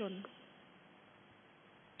instruction.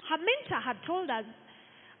 Her mentor had told us,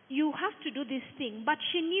 you have to do this thing, but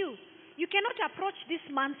she knew you cannot approach this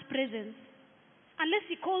man's presence unless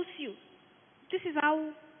he calls you. This is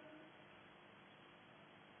how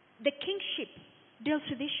the kingship deals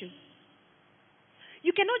with issues.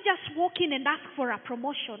 You cannot just walk in and ask for a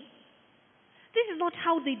promotion. This is not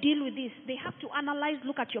how they deal with this. They have to analyze,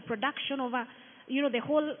 look at your production over, the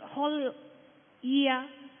whole year.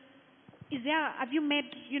 Have you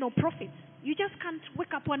made, profits? You just can't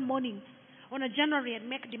wake up one morning on a January and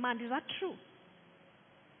make demand. Is that true?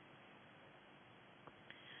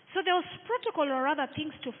 So there was protocol or other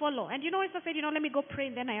things to follow. And Esther said, let me go pray,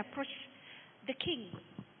 and then I approach the king.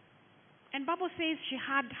 And Bible says she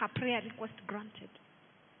had her prayer request granted.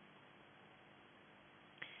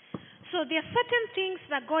 So there are certain things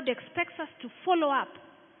that God expects us to follow up.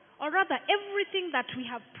 Or rather, everything that we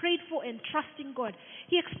have prayed for and trusting God,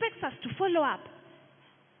 He expects us to follow up.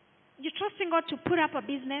 You're trusting God to put up a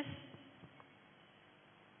business.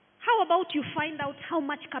 How about you find out how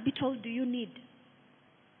much capital do you need?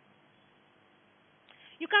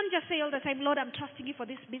 You can't just say all the time, Lord, I'm trusting you for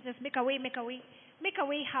this business. Make a way, make a way. Make a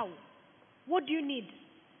way how? What do you need?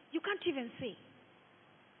 You can't even say.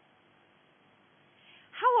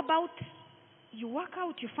 How about you work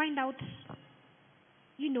out, you find out,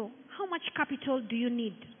 how much capital do you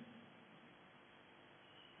need?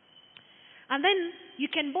 And then you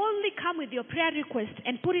can boldly come with your prayer request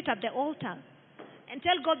and put it at the altar and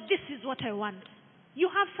tell God, this is what I want. You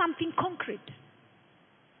have something concrete.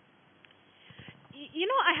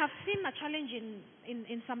 I have seen a challenge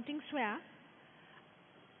in some things where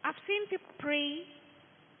I've seen people pray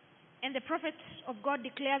and the prophet of God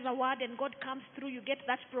declares a word and God comes through, you get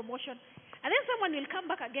that promotion. And then someone will come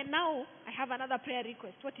back again. Now I have another prayer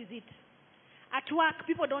request. What is it? At work,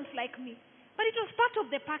 people don't like me. But it was part of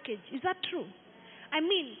the package. Is that true? I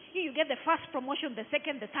mean, you get the first promotion, the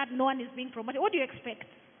second, the third, no one is being promoted. What do you expect?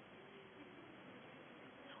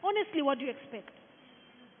 Honestly, what do you expect?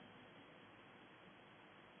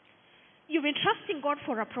 You've been trusting God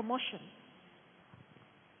for a promotion.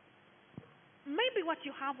 Maybe what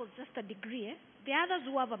you have was just a degree. The others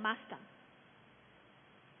who have a master.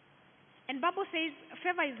 And Bible says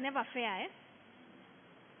favor is never fair.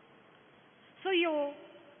 So you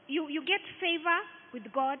get favor with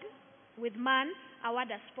God, with man, a word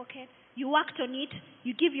has spoken. You worked on it.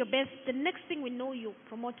 You give your best. The next thing we know, you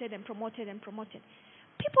promoted and promoted and promoted.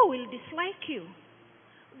 People will dislike you.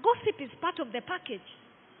 Gossip is part of the package.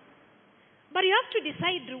 But you have to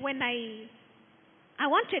decide when I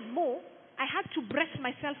wanted more, I had to brace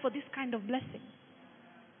myself for this kind of blessing.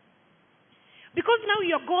 Because now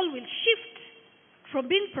your goal will shift from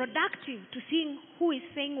being productive to seeing who is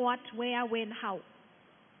saying what, where, when, how.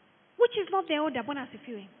 Which is not the order.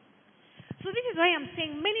 So this is why I'm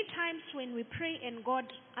saying many times when we pray and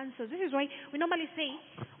God answers, this is why we normally say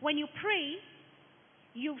when you pray,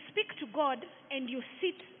 you speak to God and you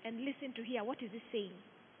sit and listen to hear what is He saying.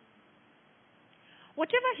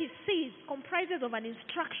 Whatever He says comprises of an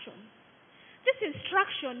instruction. This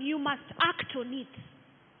instruction, you must act on it.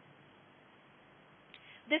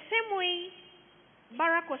 The same way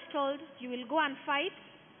Barak was told, you will go and fight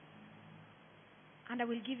and I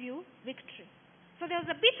will give you victory. So there's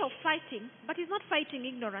a bit of fighting, but he's not fighting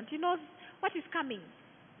ignorant. He knows what is coming.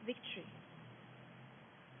 Victory.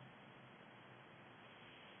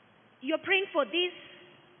 You're praying for this.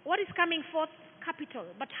 What is coming forth? Capital.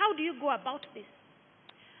 But how do you go about this?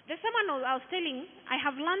 There's someone I was telling, I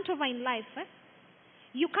have learned over in life.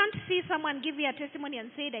 You can't see someone give you a testimony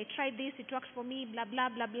and say, I tried this, it worked for me, blah, blah,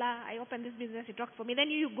 blah, blah. I opened this business, it worked for me.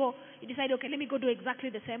 Then you go, you decide, okay, let me go do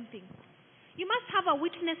exactly the same thing. You must have a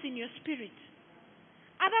witness in your spirit.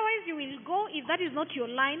 Otherwise, you will go, if that is not your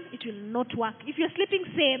line, it will not work. If you're sleeping,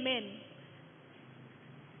 say amen.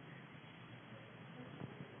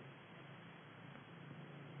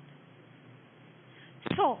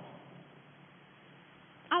 So,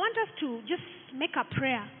 I want us to just make a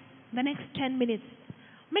prayer the next 10 minutes.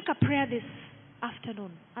 Make a prayer this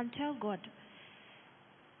afternoon and tell God,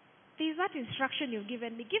 there is that instruction you've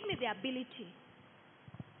given me. Give me the ability.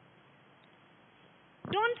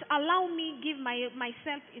 Don't allow me give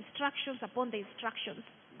myself instructions upon the instructions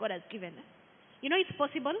God has given. You know it's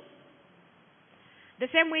possible. The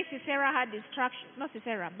same way Barak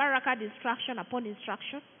had instruction upon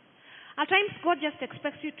instruction. At times God just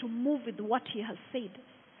expects you to move with what He has said.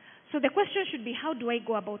 So the question should be, how do I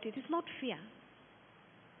go about it? It's not fear.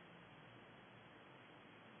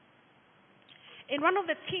 And one of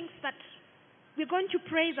the things that we're going to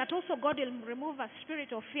pray is that also God will remove a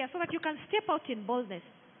spirit of fear so that you can step out in boldness.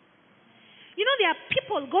 You know, there are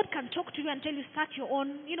people, God can talk to you and tell you start your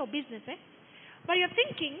own, business, But you're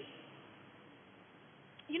thinking,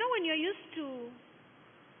 when you're used to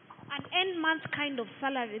an end month kind of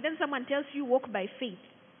salary, then someone tells you walk by faith.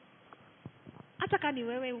 Hata kani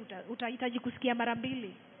wewe utahitaji kusikia mara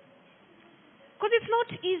mbili. Because it's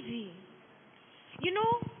not easy.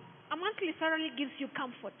 A monthly salary gives you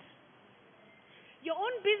comfort. Your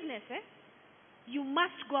own business, you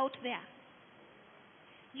must go out there.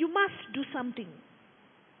 You must do something.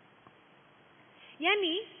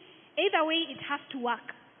 Yani, either way it has to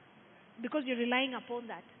work because you're relying upon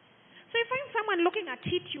that. So if you find someone looking at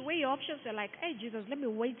it, you weigh your options, you're like, hey Jesus, let me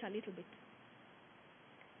wait a little bit.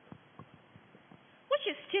 Which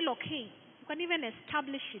is still okay. You can even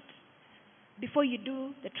establish it before you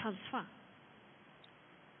do the transfer.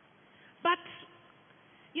 But,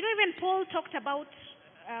 even Paul talked about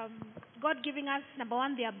God giving us, number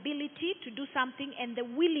one, the ability to do something and the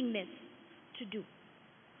willingness to do.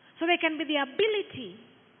 So there can be the ability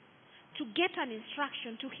to get an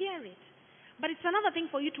instruction, to hear it. But it's another thing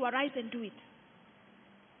for you to arise and do it.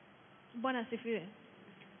 Bwana asifiwe.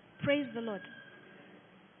 Praise the Lord.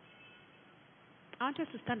 I want us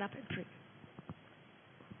to stand up and pray.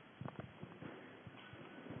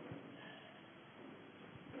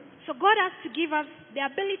 So God has to give us the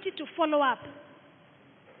ability to follow up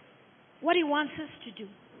what He wants us to do.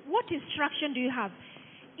 What instruction do you have?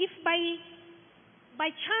 If by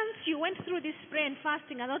chance you went through this prayer and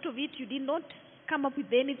fasting and out of it you did not come up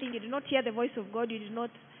with anything, you did not hear the voice of God, you did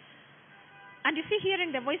not. And you see,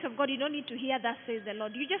 hearing the voice of God, you don't need to hear thus says the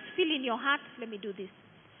Lord. You just feel in your heart, let me do this.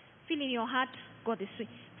 Feel in your heart, go this way.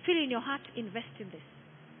 Feel in your heart, invest in this.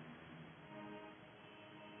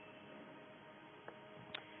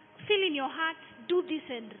 Feel in your heart, do this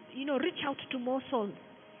and, reach out to more souls.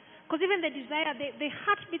 Because even the desire, the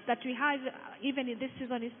heartbeat that we have even in this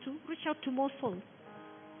season is to reach out to more souls.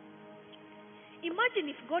 Imagine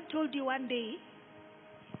if God told you one day,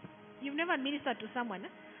 you've never ministered to someone,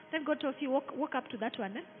 then God tells you, walk up to that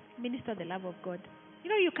one, minister the love of God.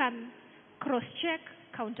 You can cross-check,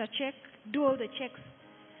 counter-check, do all the checks.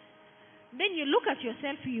 Then you look at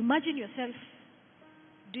yourself, you imagine yourself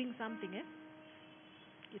doing something,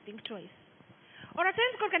 You think twice. Or at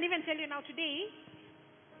times God can even tell you, now today,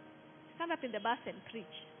 stand up in the bus and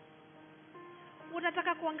preach.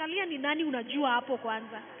 Unataka kuangalia ni nani unajua hapo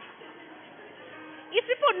kwanza. If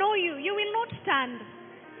people know you, you will not stand.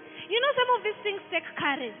 Some of these things take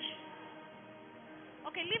courage.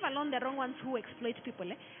 Okay, leave alone the wrong ones who exploit people.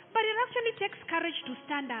 But it actually takes courage to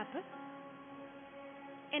stand up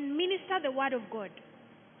and minister the word of God.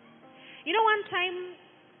 One time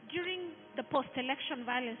during the post-election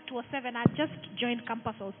violence 2007, I just joined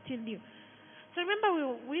campus, I was still new. So remember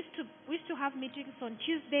we used to have meetings on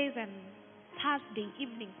Tuesdays and Thursday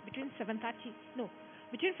evenings between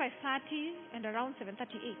between 5:30 and around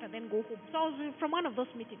 7:38, and then go home. So I was from one of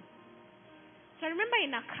those meetings. So I remember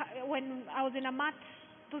when I was in a mat,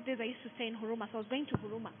 those days I used to stay in Huruma, so I was going to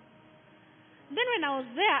Huruma. Then when I was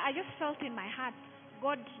there, I just felt in my heart,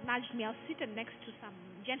 God nudged me. I was seated next to some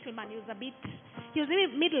gentleman. He was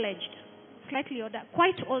middle-aged, slightly older,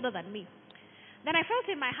 quite older than me. Then I felt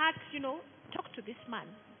in my heart, talk to this man.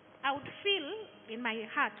 I would feel in my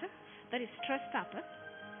heart that he's stressed up.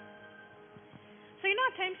 So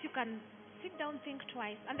at times you can sit down, think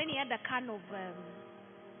twice, and then he had a can of,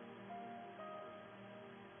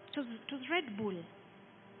 it was Red Bull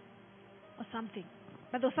or something.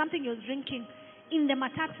 But there was something he was drinking in the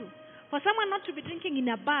matatu. For someone not to be drinking in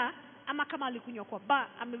a bar, ama kama alikunywa kwa bar,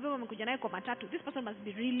 amebeba amekuja naye kwa matatu, this person must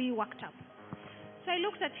be really worked up. So I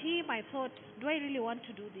looked at him, I thought, do I really want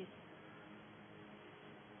to do this?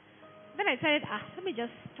 Then I said, let me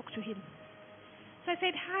just talk to him. So I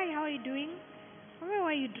said, hi, how are you doing? Why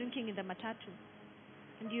are you drinking in the matatu?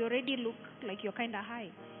 And you already look like you're kind of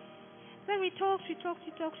high. Then we talked.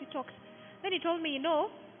 Then he told me,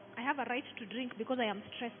 I have a right to drink because I am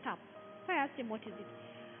stressed up. So I asked him, what is it?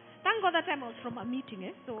 Thank God that time I was from a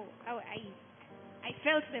meeting, so I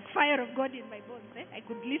felt the fire of God in my bones. I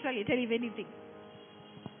could literally tell him anything.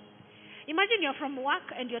 Imagine you're from work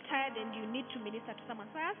and you're tired and you need to minister to someone.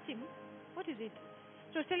 So I asked him, what is it?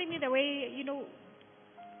 So he was telling me the way,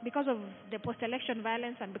 because of the post-election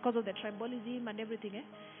violence and because of the tribalism and everything,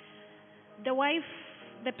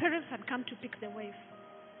 the parents had come to pick the wife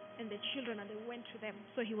and the children, and they went to them.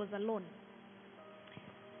 So he was alone.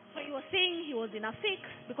 So he was saying he was in a fix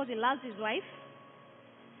because he loves his wife.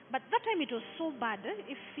 But that time it was so bad.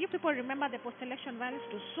 If you people remember the post-election violence,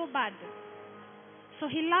 it was so bad. So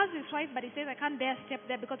he loves his wife, but he says, I can't dare step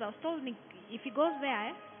there because I was told if he goes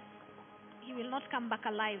there, he will not come back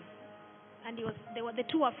alive. And the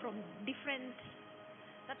two are from different,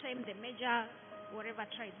 that time the major, whatever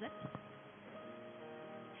tribes.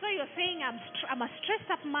 So you're saying I'm a stressed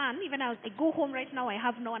up man, even as I go home right now, I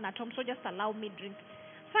have no one at home, so just allow me drink.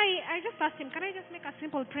 So I just asked him, can I just make a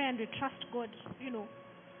simple prayer and we trust God?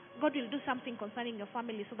 God will do something concerning your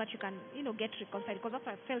family so that you can, get reconciled. Because that's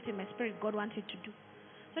what I felt in my spirit God wanted to do.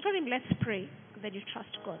 So I told him, let's pray, then you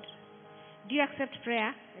trust God. Do you accept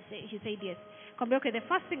prayer? He said yes. Okay, the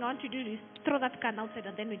first thing I want to do is throw that can outside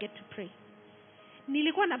and then we get to pray.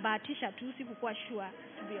 Nilikuwa na bahatisha tu, sikuwa sure,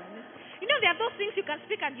 to be honest. There are those things you can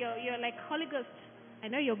speak and you're like, Holy Ghost, I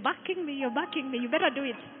know you're backing me, you better do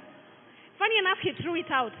it. Funny enough, he threw it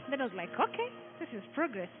out. Then I was like, okay, this is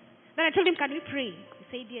progress. Then I told him, can we pray? He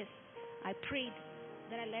said yes. I prayed.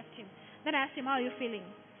 Then I left him. Then I asked him, how are you feeling?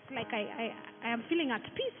 It's like I am feeling at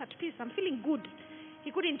peace. I'm feeling good. He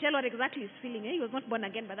couldn't tell what exactly he's feeling. He was not born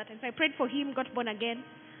again by that time. So I prayed for him, got born again.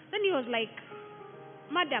 Then he was like,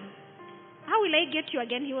 Madam, how will I get you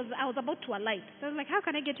again? I was about to alight. So I was like, how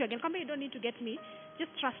can I get you again? Come here, you don't need to get me.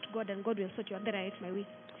 Just trust God and God will sort you. And then I ate my way.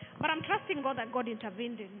 But I'm trusting God that God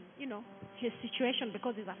intervened in, his situation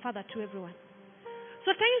because he's a father to everyone. So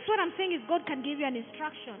at times what I'm saying is God can give you an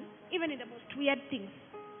instruction even in the most weird things.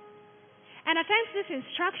 And at times this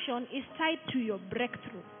instruction is tied to your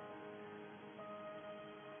breakthrough.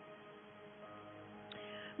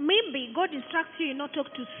 Maybe God instructs you, talk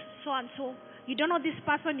to so and so. You don't know this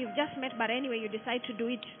person you've just met, but anyway, you decide to do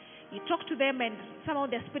it. You talk to them and somehow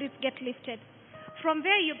their spirits get lifted. From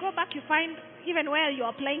there, you go back, you find even where you're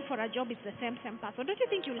applying for a job, it's the same person. Don't you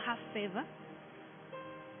think you'll have favor?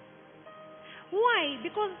 Why?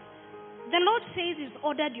 Because the Lord says He's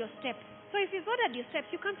ordered your steps. So if He's ordered your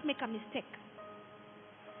steps, you can't make a mistake.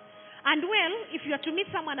 And well, if you are to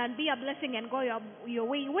meet someone and be a blessing and go your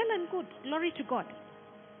way, well and good. Glory to God.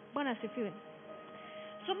 Bonus if you will.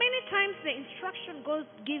 So many times the instruction God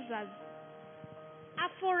gives us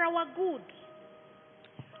are for our good.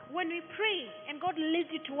 When we pray and God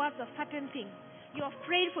leads you towards a certain thing, you have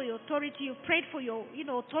prayed for your authority, you've prayed for your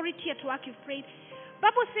authority at work, you've prayed.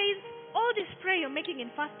 Bible says all this prayer you're making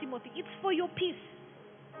in 1 Timothy, it's for your peace.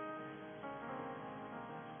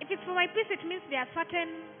 If it's for my peace, it means there are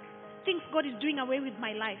certain things God is doing away with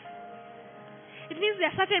my life. It means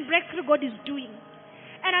there are certain breakthrough God is doing.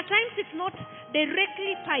 And at times it's not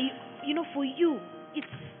directly tied, for you.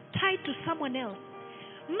 It's tied to someone else.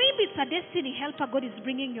 Maybe it's a destiny helper God is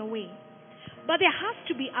bringing your way. But there has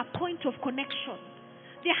to be a point of connection.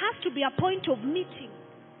 There has to be a point of meeting.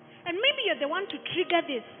 And maybe you're the one to trigger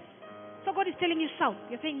this. So God is telling you south.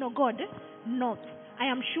 You're saying, no, God, north. I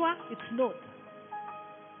am sure it's north.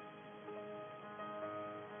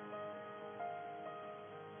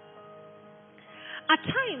 At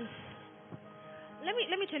times,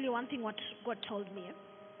 let me tell you one thing what God told me.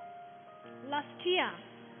 Last year,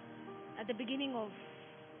 at the beginning of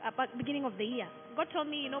beginning of the year. God told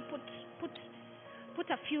me, put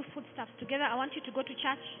a few foodstuffs together. I want you to go to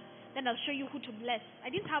church. Then I'll show you who to bless. I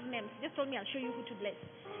didn't have names. He just told me I'll show you who to bless.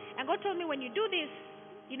 And God told me when you do this,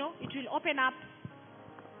 it will open up.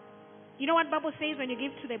 You know what Bible says, when you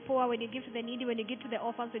give to the poor, when you give to the needy, when you give to the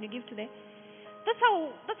orphans, when you give to the... That's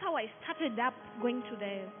how I started up going to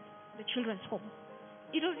the children's home.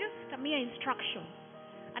 It was just a mere instruction.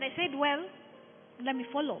 And I said, well, let me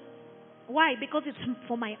follow. Why? Because it's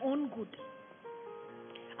for my own good.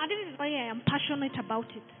 And this is why I am passionate about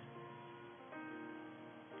it.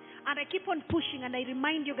 And I keep on pushing, and I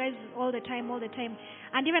remind you guys all the time.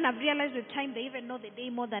 And even I've realized with time, they even know the day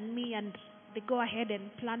more than me, and they go ahead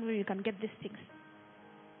and plan where you can get these things.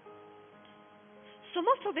 So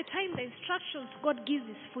most of the time, the instructions God gives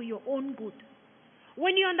is for your own good.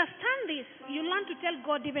 When you understand this, you learn to tell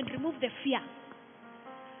God, even remove the fear.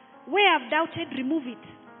 Where I've doubted, remove it.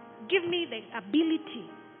 Give me the ability.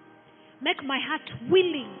 Make my heart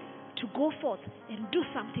willing to go forth and do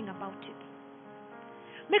something about it.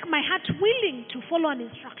 Make my heart willing to follow an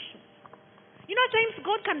instruction. Times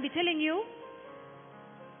God can be telling you,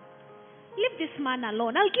 leave this man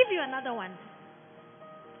alone. I'll give you another one.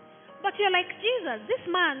 But you're like, Jesus, this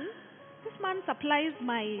man supplies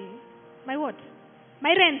my what?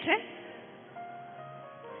 My rent,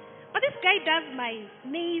 But this guy does my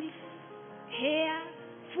nails, hair,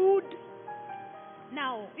 food.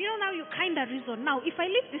 Now you kind of reason. Now, if I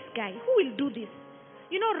leave this guy, who will do this?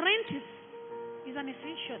 Rent is an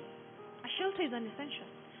essential. A shelter is an essential.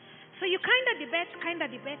 So you kind of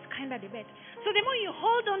debate. So the more you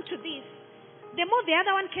hold on to this, the more the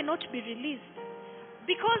other one cannot be released.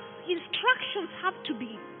 Because instructions have to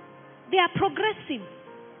be, they are progressive.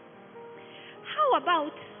 How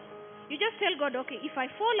about you just tell God, okay, if I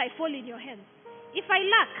fall in your hands. If I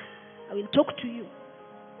lack, I will talk to you.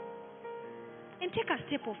 And take a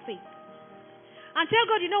step of faith. And tell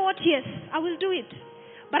God, you know what, yes, I will do it.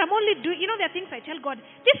 But I'm only doing, there are things I tell God,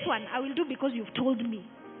 this one I will do because you've told me.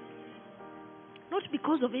 Not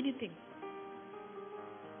because of anything.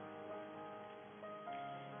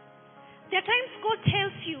 There are times God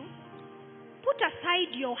tells you, put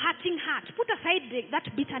aside your hurting heart. Put aside that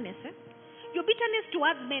bitterness. Your bitterness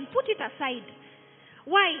towards men, put it aside.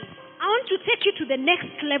 Why? I want to take you to the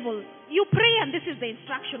next level. You pray and this is the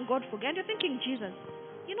instruction God forgave. And you're thinking, Jesus,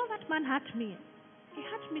 that man hurt me. He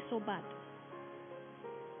hurt me so bad.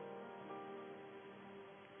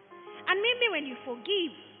 And maybe when you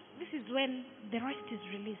forgive, this is when the rest is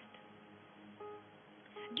released.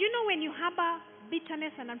 Do you know when you harbor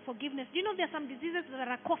bitterness and unforgiveness, do you know there are some diseases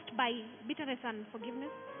that are caused by bitterness and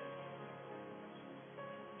unforgiveness?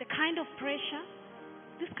 The kind of pressure,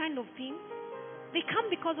 this kind of thing, they come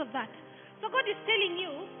because of that. So God is telling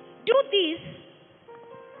you, do this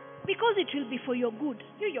because it will be for your good.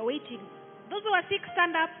 You're waiting. Those who are sick,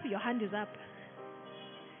 stand up. Your hand is up.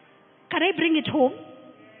 Can I bring it home?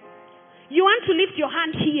 You want to lift your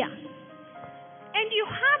hand here. And you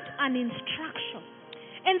had an instruction.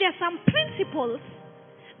 And there are some principles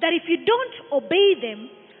that if you don't obey them,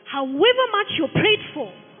 however much you prayed for,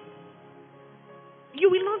 you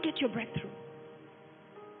will not get your breakthrough.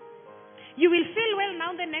 You will feel well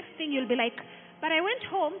now, the next thing you'll be like, but I went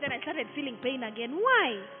home, then I started feeling pain again.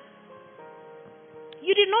 Why?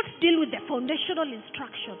 You did not deal with the foundational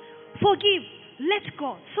instruction. Forgive, let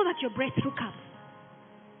go, so that your breakthrough comes.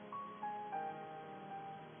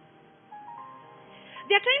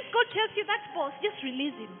 There are times God tells you, that boss, just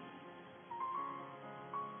release him.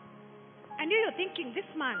 And you're thinking, this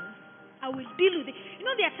man, I will deal with it.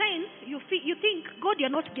 There are times you think, God, you're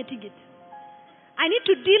not getting it. I need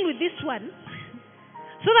to deal with this one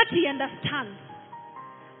so that he understands.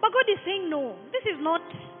 But God is saying, no, this is not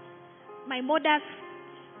my mother's.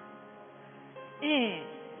 And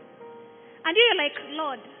you're like,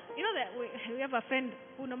 Lord, that we have a friend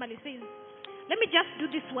who normally says, let me just do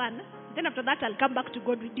this one. Then after that, I'll come back to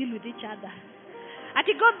God. We deal with each other. I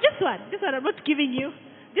think, God, this one I'm not giving you.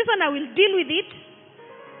 This one I will deal with it.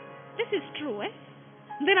 This is true,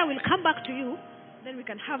 Then I will come back to you. Then we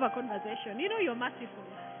can have a conversation. You're merciful.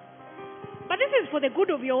 But this is for the good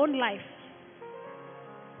of your own life.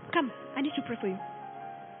 Come, I need to pray for you.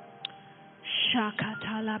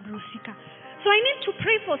 Shakatala brusika. So I need to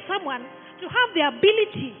pray for someone to have the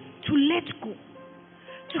ability to let go.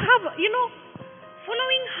 To have,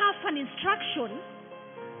 following half an instruction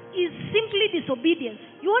is simply disobedience.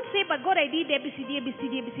 You won't say, but God, I did ABCD,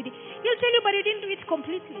 ABCD, ABCD. He'll tell you, but you didn't do it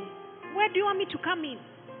completely. Where do you want me to come in?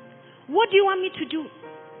 What do you want me to do?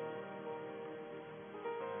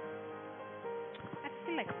 I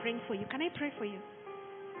feel like praying for you. Can I pray for you?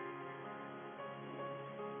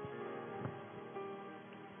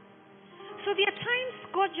 So there are times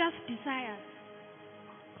God just desires.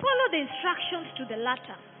 Follow the instructions to the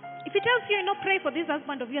letter. If He tells you, pray for this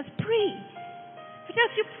husband of yours, pray. If He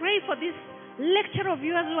tells you, pray for this lecturer of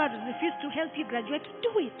yours who has refused to help you graduate,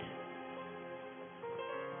 do it.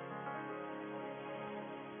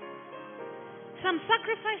 Some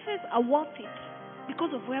sacrifices are worth it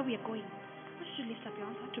because of where we are going. I want you to lift up your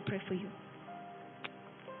hands. I want to pray for you.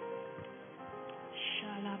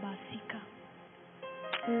 Shalabasika.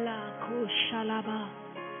 Lako shalaba.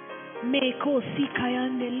 Meko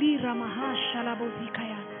sikayande lira maha shalabo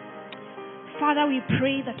zikaya. Father, we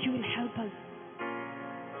pray that you will help us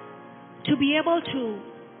to be able to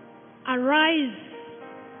arise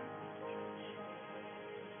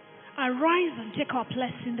and take our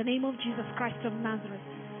place in the name of Jesus Christ of Nazareth.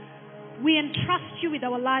 We entrust you with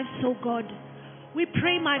our lives, oh God. We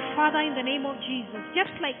pray, my Father, in the name of Jesus,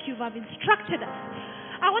 just like you have instructed us.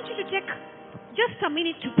 I want you to take just a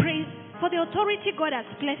minute to pray for the authority God has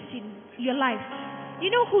placed in your life. You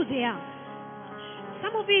know who they are.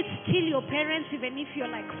 Some of you, it's still your parents, even if you're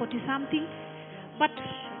like 40-something. But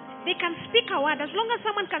they can speak a word. As long as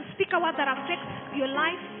someone can speak a word that affects your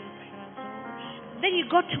life, then you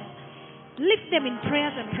got to lift them in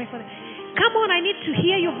prayers and pray for them. Come on, I need to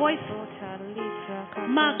hear your voice.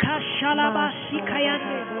 Makashalaba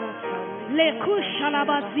sikayande.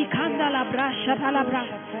 Lekushalaba zikanda labra shatalabra.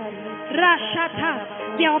 Rashata.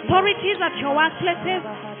 The authorities at your workplaces,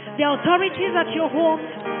 the authorities at your home.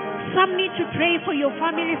 Some need to pray for your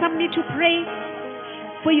family. Some need to pray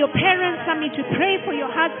for your parents. Some need to pray for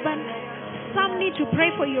your husband. Some need to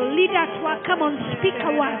pray for your leader at work. Come on, speak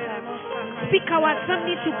a word. Speak a word. Some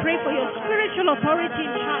need to pray for your spiritual authority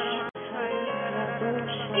in church.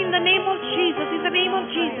 In the name of Jesus. In the name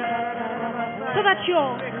of Jesus. So that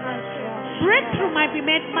your breakthrough might be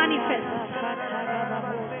made manifest.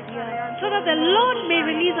 So that the Lord may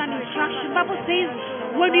release an instruction. The Bible says,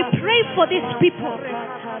 when we pray for these people,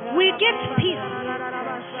 we get peace.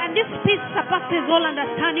 And this peace surpasses all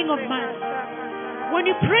understanding of man. When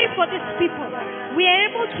you pray for these people, we are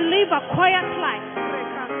able to live a quiet life.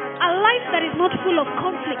 A life that is not full of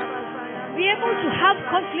conflict. We are able to have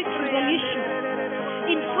conflict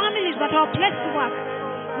resolution. In families at our place to work,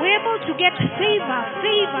 we are able to get favor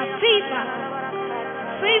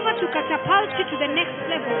to catapult you to the next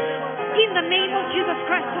level. In the name of Jesus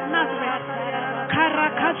Christ of Nazareth.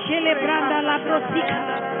 Karakashele branda labrosika.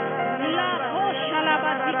 La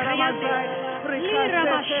koshalabazika yande. Lira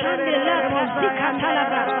mashande labrosika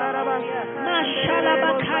talabra.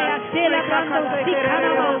 Mashalabakaya sela brando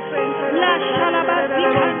sikanama. La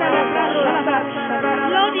shalabazika talabra shalaba.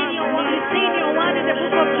 Lord, in your word, you say in your word in the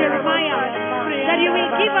book of Jeremiah that you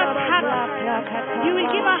will give us hearts. You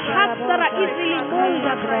will give us hearts that are easily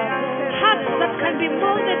molded. Hearts that can be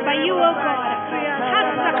molded by you, O God.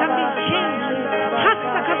 Hearts that can be changed. Hearts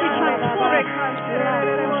that can be transformed.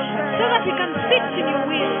 So that we can fit in your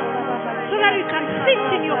will. So that we can fit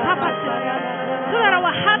in your purposes. So that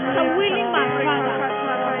our hearts are willing, my Father.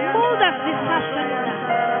 Mold us this afternoon.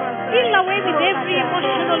 Fill away with every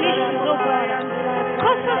emotional issue, O God.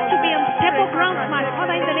 Cause us to be on stable grounds, my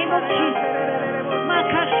Father, in the name of Jesus.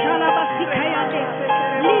 Makashalabazikayande.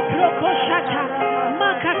 Liprokoshata.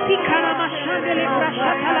 Makasikana mashandele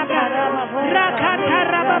brashata labra. Rakata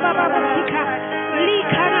rababababasika.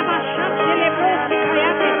 Likana mashandele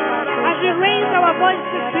brosikayande. As we raise our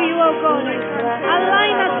voices to you, O God,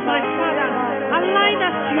 align us, my Father. Align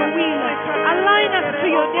us to your will. Align us to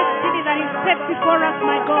your destiny that is set before us,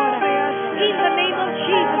 my God. In the name of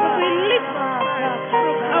Jesus, we lift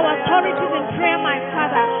our authorities in prayer, my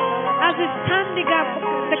Father. As we stand the gap,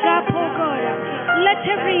 oh God, let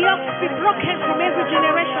every yoke be broken from every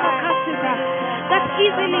generational curses that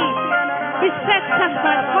easily besets us,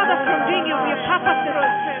 my Father, from doing your purposes.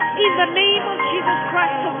 In the name of Jesus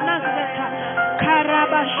Christ of Nazareth.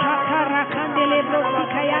 Karabashaka rakandele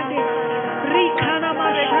brosikayande. Rikana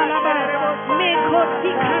mashalaba. Meko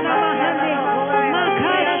sikana mahande.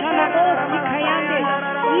 Makashalabo sikayande.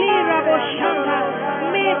 Lira boshanga.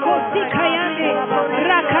 Meko sikayande.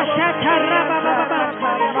 Rakashata rabababa.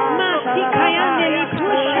 Masikayande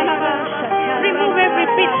likushalaba. Remove every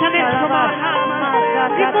bitterness from our hearts.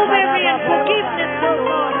 Remove every unforgiveness, O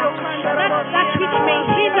Lord. That which may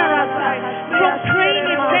hinder us from praying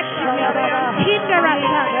effectively. Hinder us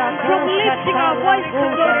from lifting our voices,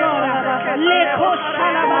 O Lord. Leko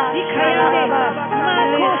shalaba zikayande.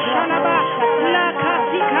 Mako shalaba. Laka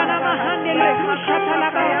zikana mahande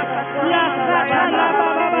lekushatalaba. La satalaba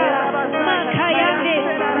baba. Makayande.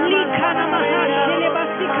 Likana mahashele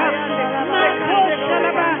basika. Mako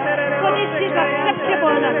shalaba. For this is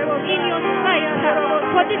acceptable in your sight.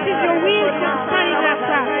 For this is your will concerning us.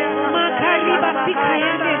 Makari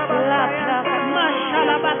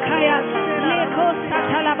Kaya, Leko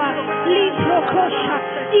Satalaba, Litro Kosha,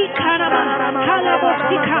 Ikarama,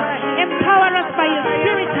 Halabosika. Empower us by your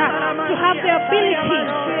Spirit to have the ability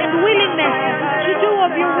and willingness to do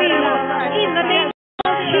of your will in the name